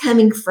dynamics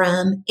coming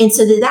from? And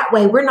so that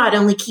way we're not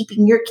only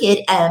keeping your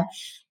kid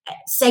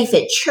safe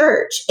at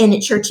church and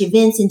at church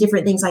events and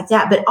different things like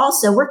that, but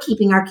also we're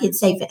keeping our kids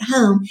safe at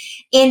home,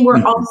 and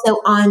we're also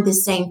on the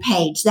same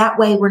page. That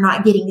way we're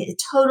not getting a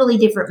totally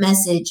different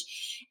message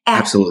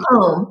at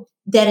home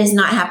that is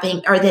not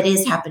happening, or that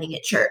is happening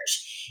at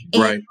church.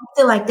 And I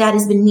feel like that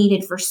has been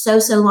needed for so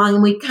long,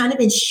 and we've kind of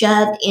been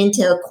shoved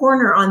into a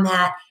corner on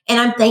that. And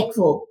I'm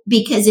thankful,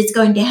 because it's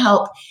going to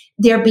help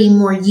there be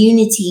more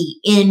unity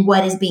in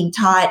what is being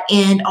taught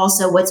and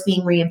also what's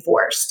being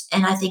reinforced.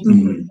 And I think that's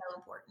so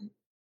important.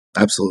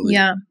 Absolutely.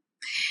 Yeah.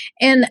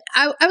 And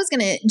I was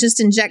going to just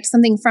inject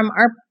something from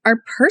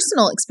our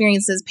personal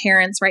experience as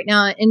parents right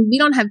now. And we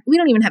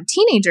don't even have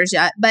teenagers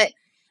yet, but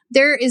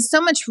there is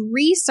so much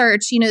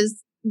research,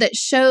 that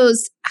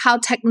shows how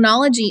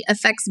technology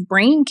affects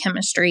brain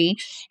chemistry.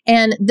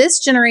 And this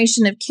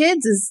generation of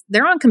kids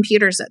they're on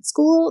computers at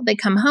school. They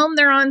come home,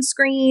 they're on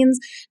screens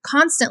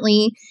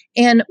constantly.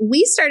 And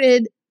we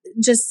started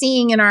just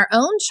seeing in our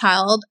own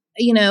child,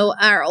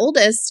 our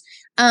oldest,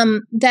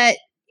 that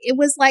it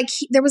was like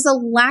there was a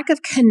lack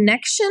of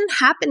connection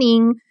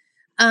happening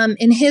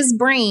in his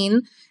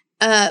brain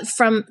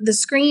from the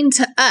screen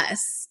to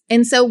us.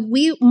 And so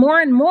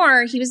more and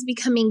more, he was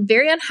becoming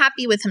very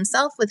unhappy with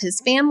himself, with his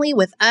family,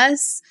 with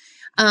us.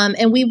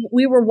 And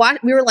we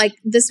were like,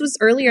 this was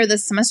earlier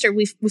this semester.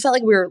 We felt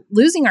like we were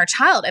losing our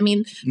child. I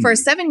mean, for a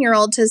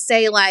 7-year-old to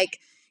say like,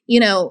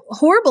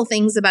 horrible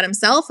things about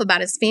himself,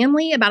 about his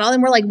family, about all.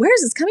 And we're like, where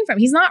is this coming from?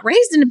 He's not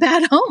raised in a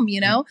bad home,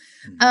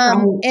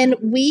 And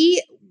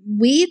we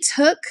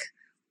took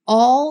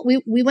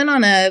we went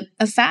on a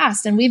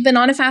fast, and we've been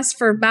on a fast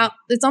for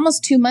it's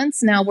almost 2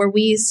 months now, where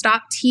we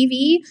stopped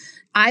TV,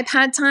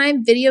 iPad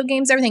time, video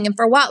games, everything. And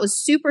for a while, it was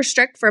super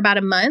strict for about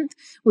a month.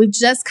 We've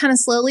just kind of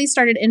slowly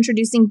started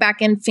introducing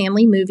back in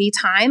family movie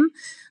time.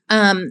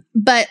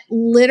 But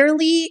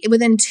literally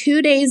within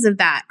 2 days of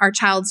that, our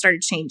child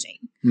started changing.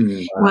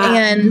 Wow.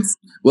 And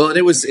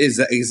it was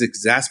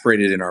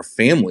exasperated in our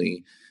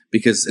family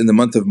because in the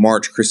month of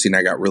March, Christy and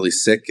I got really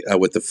sick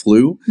with the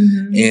flu.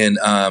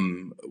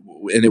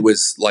 And it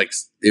was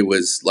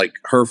like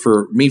her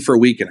for me for a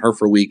week and her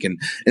for a week.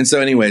 And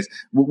so anyways,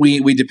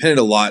 we depended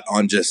a lot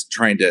on just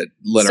trying to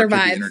let our kid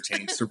be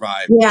entertained,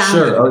 survive. Yeah.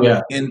 Sure. Oh,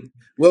 yeah. And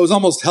what was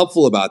almost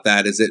helpful about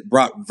that is it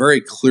brought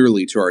very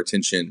clearly to our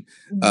attention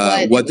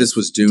what this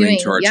was doing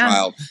to our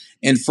child.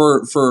 And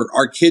for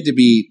our kid to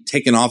be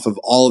taken off of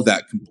all of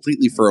that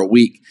completely for a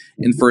week,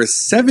 and for a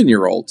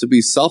 7-year-old to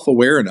be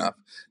self-aware enough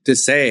to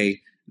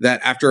say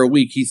that after a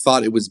week, he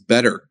thought it was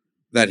better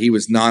that he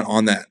was not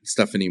on that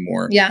stuff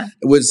anymore. Yeah.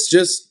 It was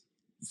just,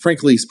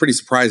 frankly, pretty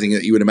surprising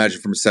that you would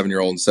imagine from a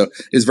 7-year-old. And so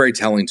it's very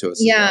telling to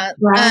us. Yeah.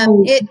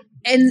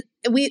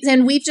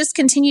 We've just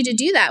continued to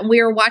do that.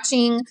 We were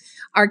watching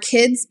our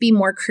kids be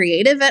more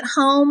creative at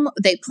home.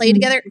 They play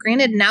together.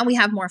 Granted, now we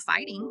have more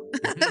fighting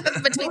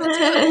between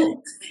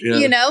the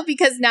two,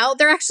 because now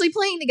they're actually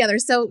playing together.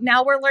 So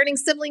now we're learning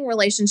sibling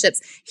relationships.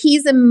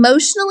 He's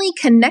emotionally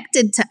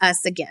connected to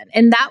us again.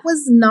 And that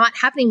was not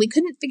happening. We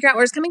couldn't figure out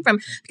where it's coming from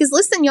because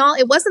listen, y'all,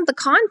 it wasn't the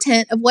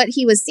content of what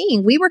he was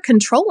seeing. We were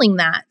controlling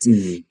that.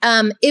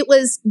 It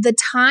was the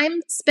time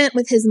spent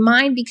with his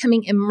mind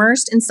becoming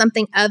immersed in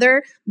something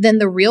other than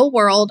the real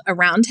world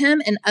around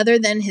him and other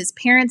than his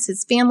parents,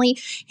 his family,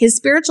 his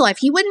spiritual life.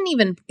 He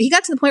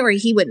got to the point where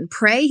he wouldn't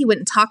pray. He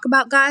wouldn't talk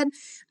about God,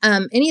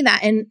 any of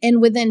that.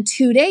 And within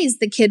 2 days,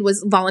 the kid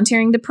was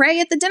volunteering to pray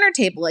at the dinner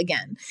table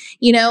again,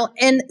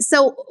 And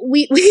so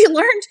we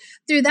learned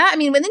through that. I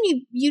mean, when then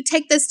you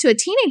take this to a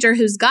teenager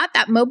who's got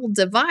that mobile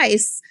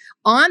device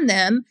on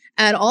them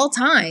at all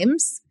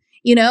times,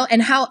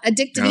 and how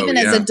addictive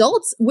as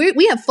adults,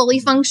 we have fully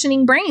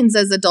functioning brains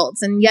as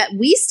adults. And yet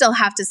we still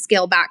have to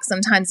scale back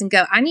sometimes and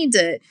go, I need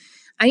to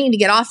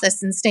get off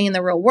this and stay in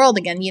the real world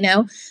again.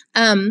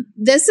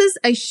 This is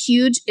a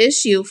huge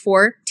issue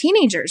for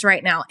teenagers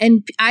right now.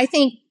 And I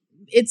think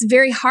it's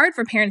very hard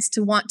for parents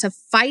to want to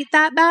fight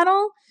that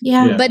battle.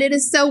 Yeah. But it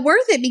is so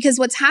worth it because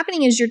what's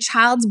happening is your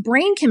child's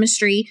brain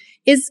chemistry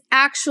is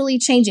actually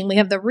changing. We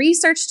have the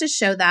research to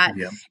show that.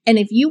 Yeah. And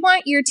if you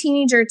want your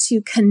teenager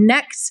to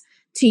connect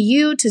to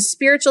you, to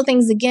spiritual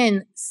things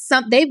again,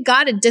 they've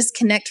got to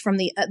disconnect from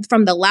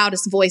the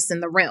loudest voice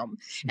in the room.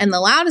 And the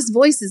loudest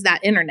voice is that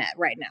internet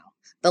right now.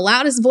 The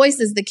loudest voice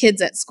is the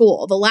kids at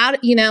school.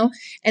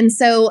 And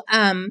so,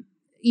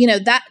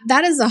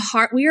 that is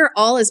we are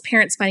all as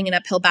parents fighting an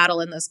uphill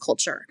battle in this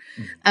culture.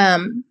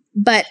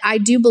 But I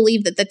do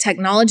believe that the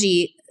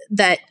technology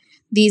that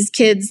these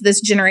kids,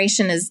 this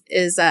generation is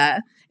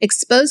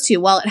exposed to,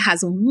 while it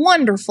has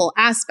wonderful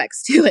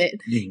aspects to it,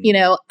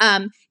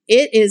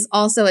 it is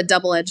also a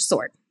double-edged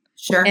sword.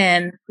 Sure.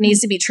 And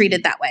needs to be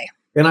treated that way.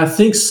 And I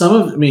think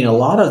a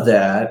lot of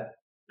that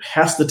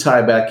has to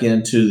tie back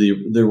into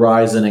the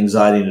rise in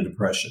anxiety and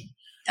depression.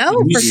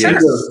 Oh, you for see sure.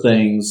 those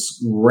things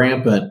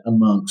rampant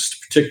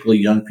amongst particularly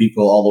young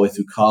people all the way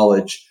through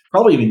college,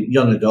 probably even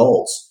young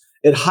adults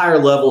at higher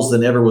levels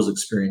than ever was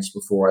experienced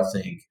before, I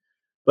think.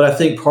 But I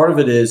think part of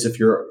it is if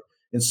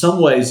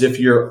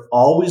you're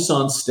always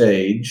on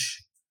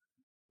stage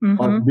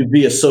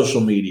via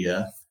social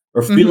media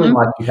or feeling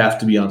like you have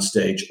to be on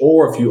stage,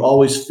 or if you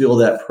always feel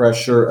that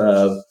pressure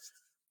of,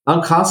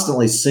 I'm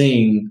constantly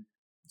seeing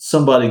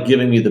somebody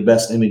giving me the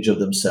best image of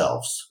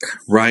themselves.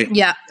 Right.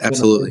 Yeah.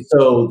 Absolutely. And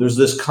so there's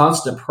this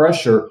constant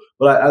pressure.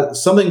 But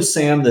something,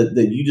 Sam, that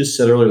you just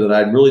said earlier that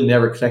I'd really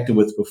never connected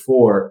with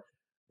before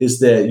is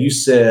that you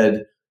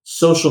said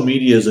social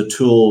media is a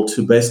tool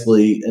to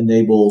basically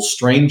enable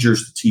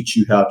strangers to teach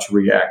you how to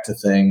react to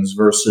things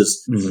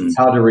versus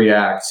how to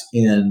react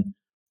in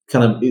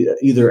kind of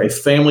either a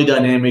family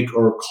dynamic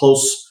or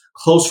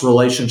close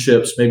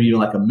relationships, maybe even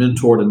like a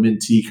mentor to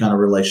mentee kind of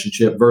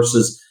relationship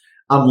versus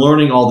I'm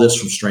learning all this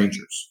from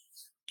strangers.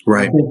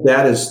 Right. I think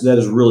that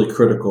is really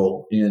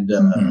critical and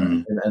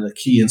a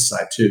key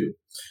insight too.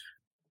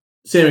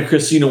 Sam and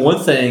Chris, one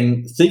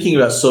thing, thinking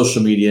about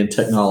social media and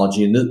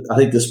technology, and I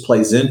think this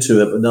plays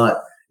into it, but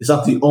it's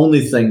not the only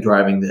thing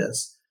driving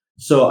this.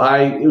 So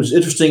it was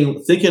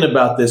interesting thinking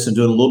about this and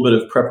doing a little bit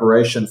of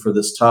preparation for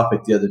this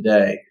topic the other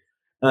day.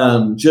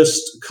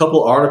 Just a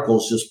couple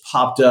articles just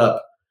popped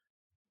up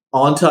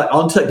on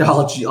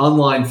technology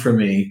online for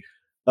me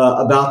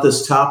about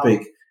this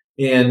topic.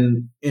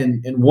 And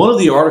in one of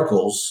the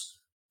articles,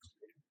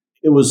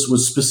 it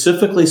was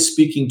specifically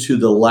speaking to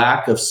the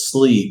lack of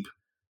sleep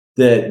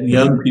that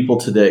young people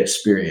today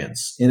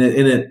experience. And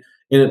it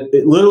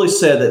literally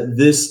said that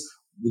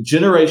the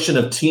generation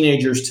of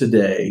teenagers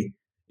today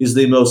is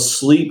the most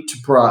sleep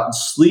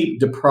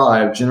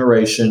deprived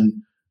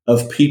generation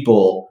of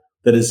people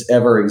that has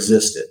ever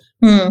existed.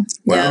 Yeah.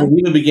 And we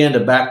even began to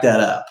back that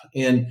up.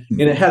 And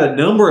it had a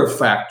number of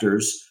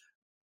factors,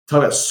 talk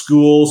about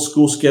school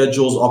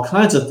schedules, all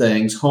kinds of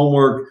things,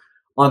 homework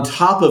on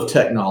top of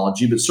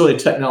technology, but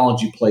certainly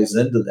technology plays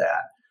into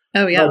that.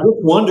 Oh, yeah. I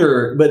just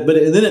wonder, but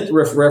and then it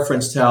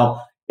referenced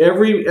how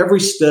every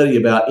study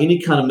about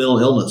any kind of mental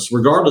illness,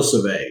 regardless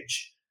of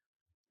age,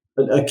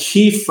 a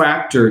key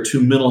factor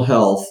to mental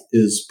health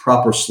is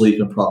proper sleep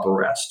and proper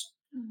rest.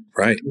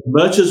 Right. As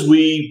much as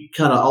we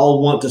kind of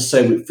all want to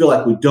say we feel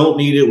like we don't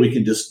need it, we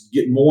can just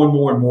get more and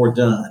more and more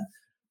done.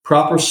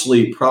 Proper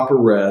sleep, proper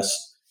rest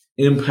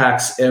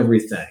impacts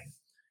everything.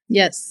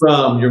 Yes.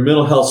 From your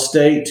mental health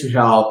state to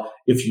how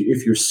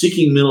if you're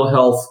seeking mental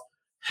health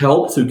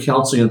help through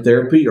counseling and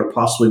therapy or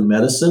possibly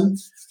medicine,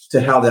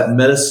 to how that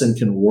medicine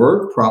can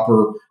work,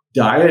 proper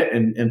diet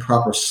and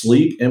proper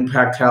sleep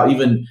impact how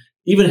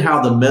even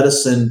how the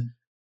medicine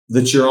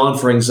that you're on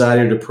for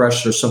anxiety or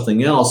depression or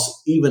something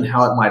else, even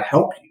how it might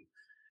help you.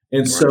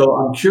 And so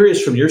I'm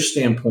curious from your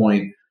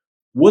standpoint,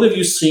 what have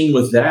you seen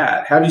with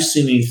that? Have you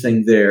seen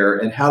anything there?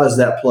 And how does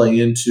that play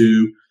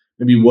into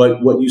maybe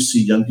what you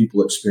see young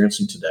people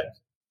experiencing today?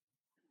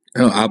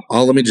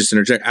 Oh, let me just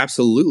interject.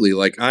 Absolutely.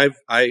 Like I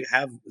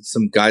have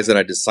some guys that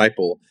I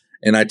disciple,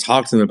 and I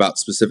talk to them about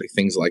specific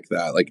things like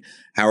that. Like,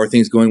 how are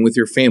things going with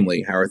your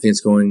family? How are things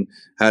going?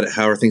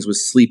 How are things with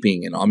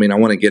sleeping? And I mean, I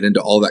want to get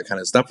into all that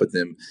kind of stuff with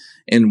them.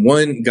 And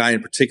one guy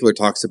in particular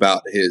talks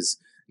about his,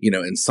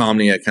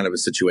 insomnia kind of a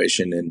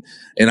situation.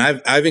 And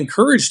I've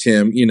encouraged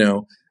him, you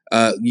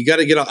got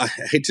to get off. I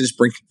hate to just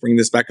bring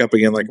this back up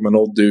again, like I'm an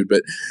old dude,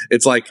 but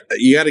it's like,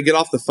 you got to get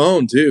off the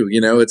phone too.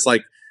 It's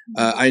like,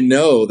 I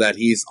know that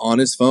he's on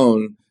his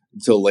phone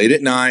until late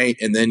at night,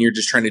 and then you're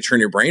just trying to turn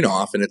your brain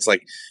off. And it's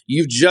like,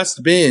 you've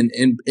just been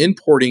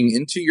importing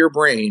into your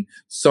brain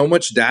so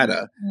much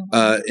data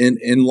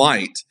in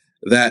light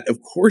that,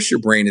 of course, your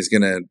brain is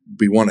going to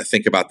want to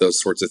think about those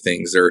sorts of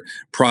things or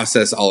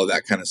process all of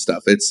that kind of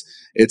stuff.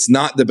 It's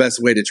not the best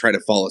way to try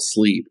to fall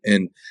asleep.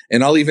 And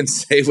I'll even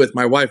say with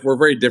my wife, we're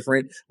very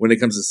different when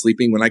it comes to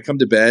sleeping. When I come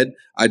to bed,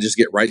 I just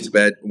get right to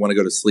bed, want to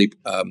go to sleep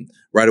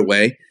right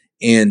away.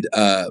 And,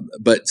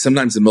 but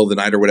sometimes in the middle of the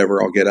night or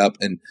whatever, I'll get up,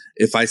 and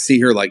if I see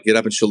her like get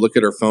up and she'll look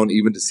at her phone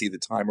even to see the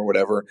time or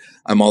whatever,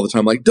 I'm all the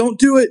time like, don't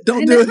do it.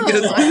 Don't do it.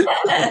 Because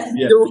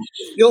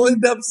you'll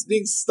end up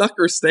being stuck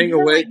or staying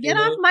awake. Like, get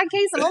off my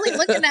case. I'm only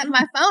looking at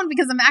my phone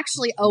because I'm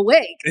actually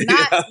awake,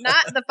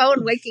 not the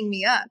phone waking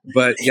me up.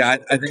 But yeah,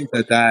 I think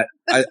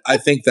I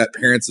think that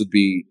parents would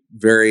be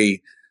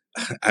very,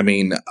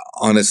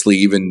 honestly,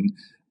 even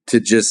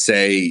to just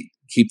say,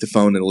 keep the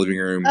phone in the living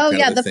room. Oh,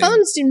 yeah. The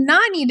phones do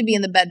not need to be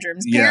in the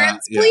bedrooms.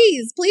 Parents,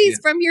 please,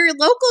 from your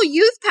local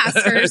youth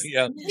pastors, keep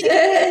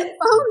the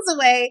phones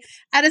away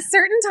at a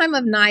certain time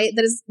of night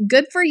that is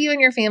good for you and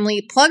your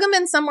family. Plug them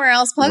in somewhere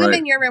else. Plug them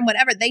in your room,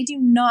 whatever. They do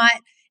not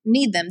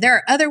need them. There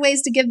are other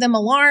ways to give them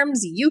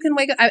alarms. You can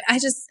wake up.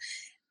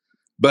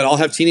 But I'll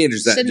have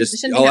teenagers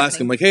that I'll ask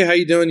them like, hey, how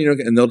you doing?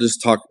 And they'll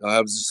just talk. I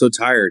was just so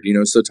tired,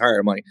 so tired.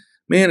 I'm like,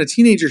 man, a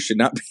teenager should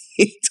not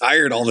be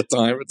tired all the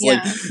time. It's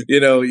like,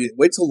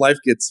 wait till life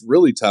gets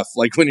really tough.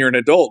 Like when you're an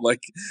adult,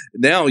 like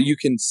now you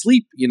can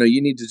sleep, you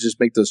need to just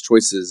make those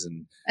choices.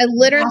 And I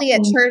literally at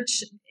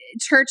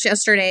church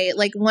yesterday,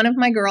 like one of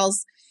my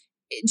girls,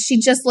 she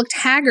just looked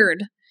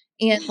haggard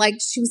and like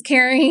she was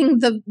carrying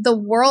the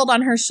world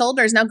on her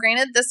shoulders. Now,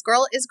 granted, this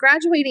girl is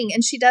graduating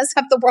and she does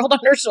have the world on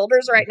her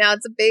shoulders right now.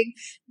 It's a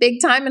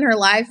big time in her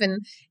life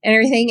and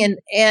everything.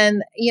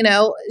 And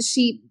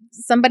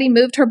somebody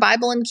moved her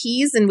Bible and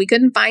keys and we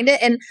couldn't find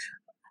it. And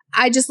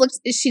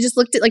she just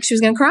looked at like she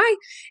was going to cry.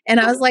 And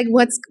I was like,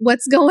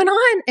 what's going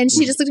on? And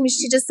she just looked at me.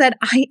 She just said,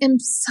 I am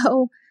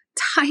so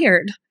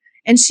tired.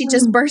 And she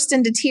just burst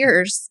into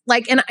tears.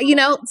 Like, and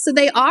so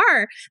they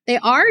are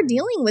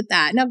dealing with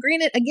that. Now,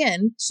 granted,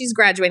 again, she's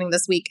graduating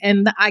this week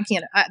and I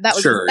can't, that's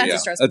a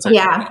stressful time.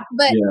 Yeah.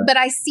 But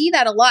I see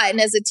that a lot.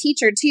 And as a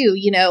teacher too,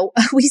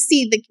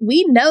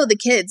 we know the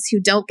kids who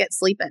don't get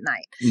sleep at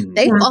night. Mm-hmm.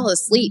 They fall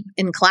asleep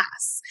in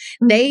class.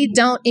 Mm-hmm. They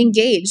don't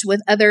engage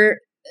with other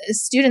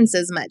students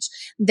as much.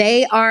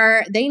 They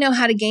know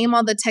how to game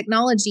all the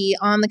technology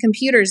on the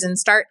computers and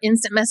start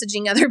instant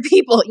messaging other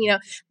people.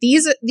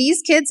 These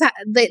kids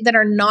that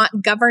are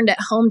not governed at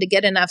home to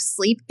get enough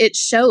sleep, it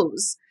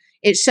shows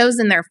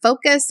in their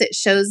focus. It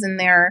shows in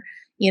their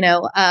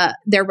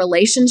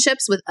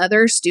relationships with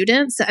other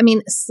students. I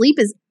mean, sleep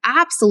is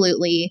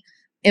absolutely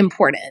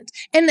important.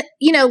 And,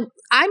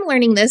 I'm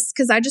learning this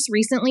because I just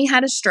recently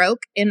had a stroke,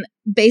 and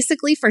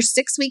basically for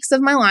 6 weeks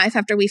of my life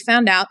after we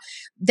found out,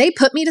 they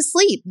put me to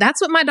sleep. That's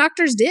what my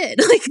doctors did.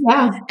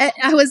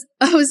 I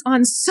was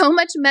on so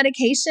much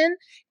medication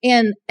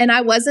and I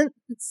wasn't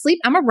sleep.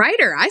 I'm a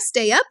writer. I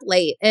stay up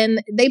late,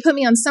 and they put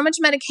me on so much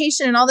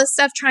medication and all this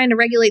stuff trying to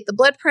regulate the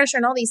blood pressure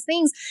and all these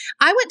things.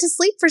 I went to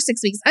sleep for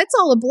 6 weeks. It's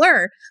all a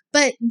blur,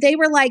 but they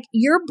were like,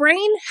 your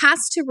brain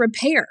has to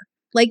repair.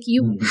 Like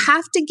you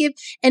have to give,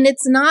 and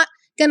it's not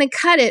going to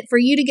cut it for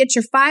you to get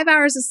your 5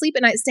 hours of sleep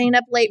at night, staying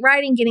up late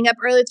writing, getting up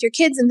early with your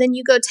kids, and then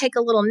you go take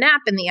a little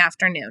nap in the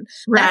afternoon.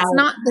 Right. That's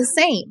not the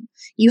same.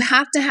 You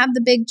have to have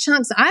the big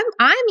chunks.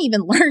 I'm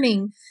even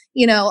learning,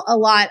 a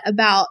lot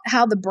about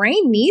how the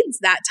brain needs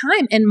that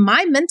time. And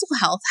my mental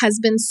health has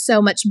been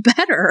so much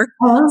better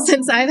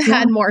since I've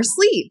had more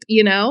sleep,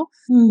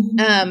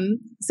 Mm-hmm.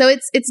 So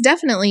it's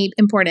definitely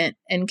important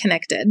and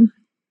connected.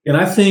 And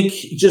I think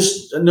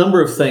just a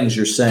number of things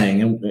you're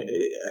saying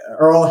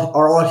are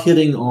all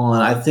hitting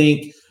on. I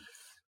think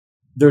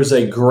there's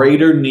a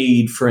greater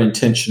need for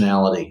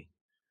intentionality.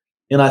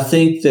 And I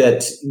think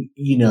that,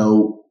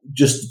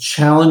 just the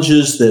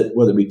challenges that,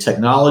 whether it be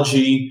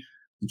technology,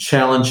 the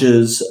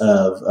challenges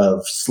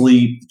of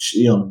sleep,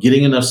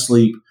 getting enough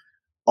sleep,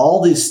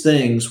 all these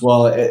things,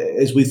 well,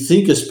 as we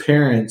think as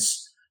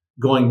parents,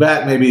 going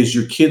back, maybe as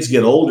your kids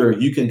get older,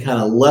 you can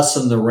kind of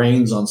lessen the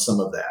reins on some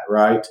of that,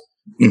 right?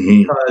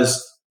 Mm-hmm.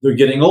 Because they're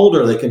getting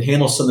older, they can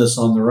handle some of this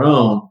on their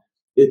own.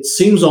 It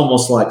seems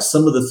almost like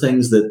some of the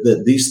things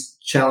that these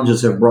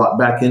challenges have brought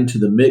back into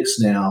the mix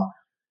now,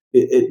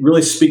 it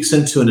really speaks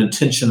into an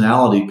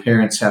intentionality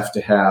parents have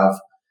to have,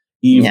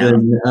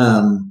 even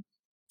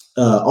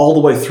all the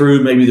way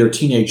through maybe their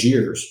teenage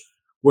years.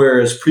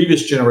 Whereas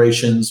previous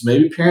generations,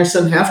 maybe parents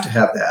didn't have to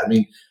have that. I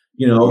mean,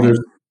 there's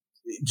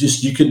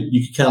just you could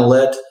kind of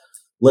let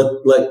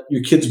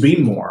your kids be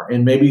more.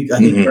 And maybe I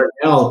think right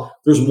now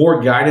there's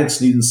more guidance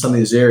needed in some of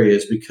these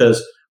areas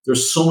because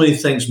there's so many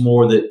things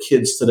more that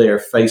kids today are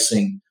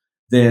facing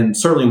than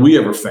certainly we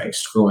ever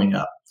faced growing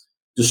up.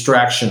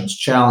 Distractions,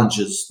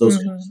 challenges, those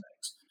kinds of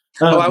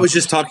things. I was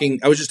just talking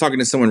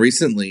to someone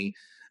recently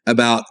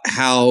about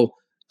how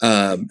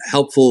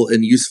helpful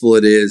and useful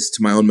it is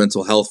to my own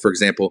mental health, for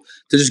example,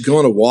 to just go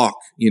on a walk,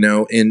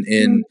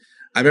 and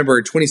I remember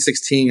in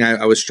 2016,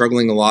 I was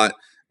struggling a lot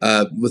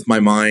with my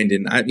mind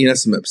and I,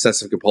 some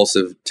obsessive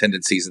compulsive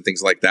tendencies and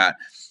things like that,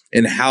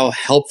 and how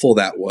helpful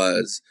that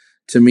was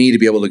to me to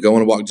be able to go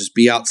on a walk, just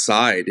be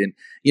outside. And,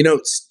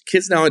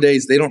 kids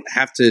nowadays, they don't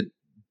have to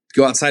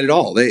go outside at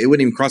all. It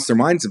wouldn't even cross their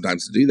mind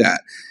sometimes to do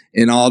that.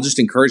 And I'll just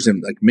encourage them,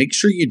 like, make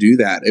sure you do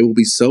that. It will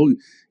be so,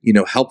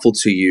 helpful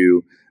to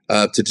you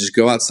to just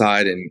go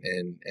outside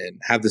and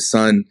have the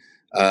sun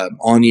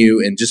on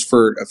you, and just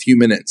for a few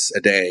minutes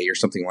a day or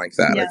something like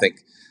that. Yeah.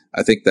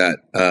 I think that,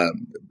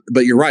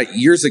 but you're right.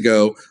 Years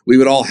ago, we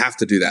would all have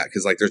to do that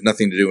because there's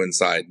nothing to do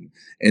inside.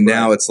 And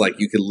now it's like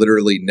you could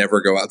literally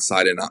never go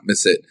outside and not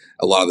miss it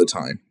a lot of the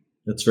time.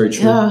 That's very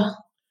true. Yeah.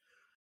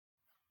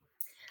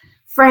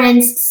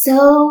 Friends,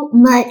 so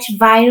much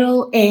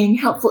vital and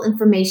helpful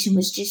information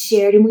was just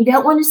shared, and we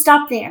don't want to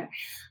stop there.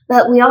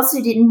 But we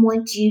also didn't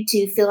want you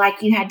to feel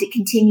like you had to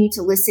continue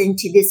to listen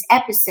to this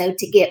episode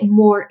to get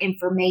more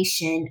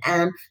information.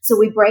 So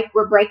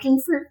we're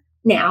breaking for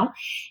now.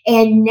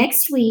 And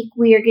next week,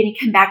 we are going to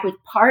come back with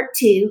part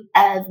 2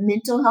 of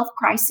mental health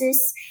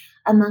crisis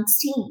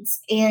amongst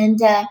teens. And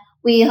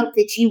we hope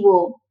that you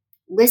will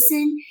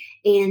listen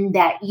and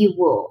that you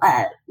will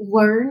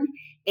learn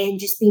and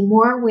just be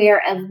more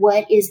aware of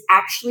what is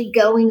actually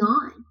going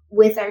on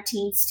with our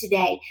teens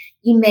today.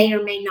 You may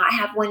or may not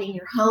have one in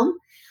your home.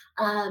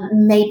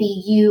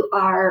 Maybe you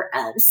are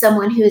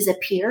someone who is a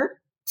peer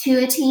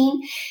to a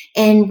teen.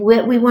 And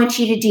what we want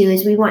you to do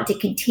is we want to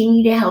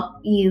continue to help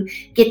you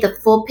get the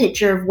full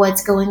picture of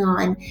what's going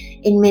on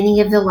in many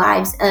of the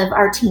lives of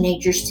our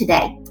teenagers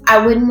today.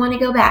 I wouldn't want to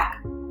go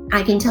back.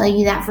 I can tell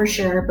you that for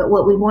sure. But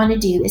what we want to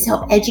do is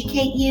help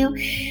educate you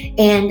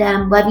and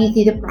love you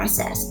through the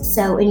process.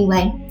 So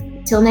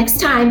anyway, till next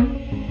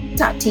time,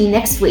 talk to you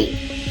next week.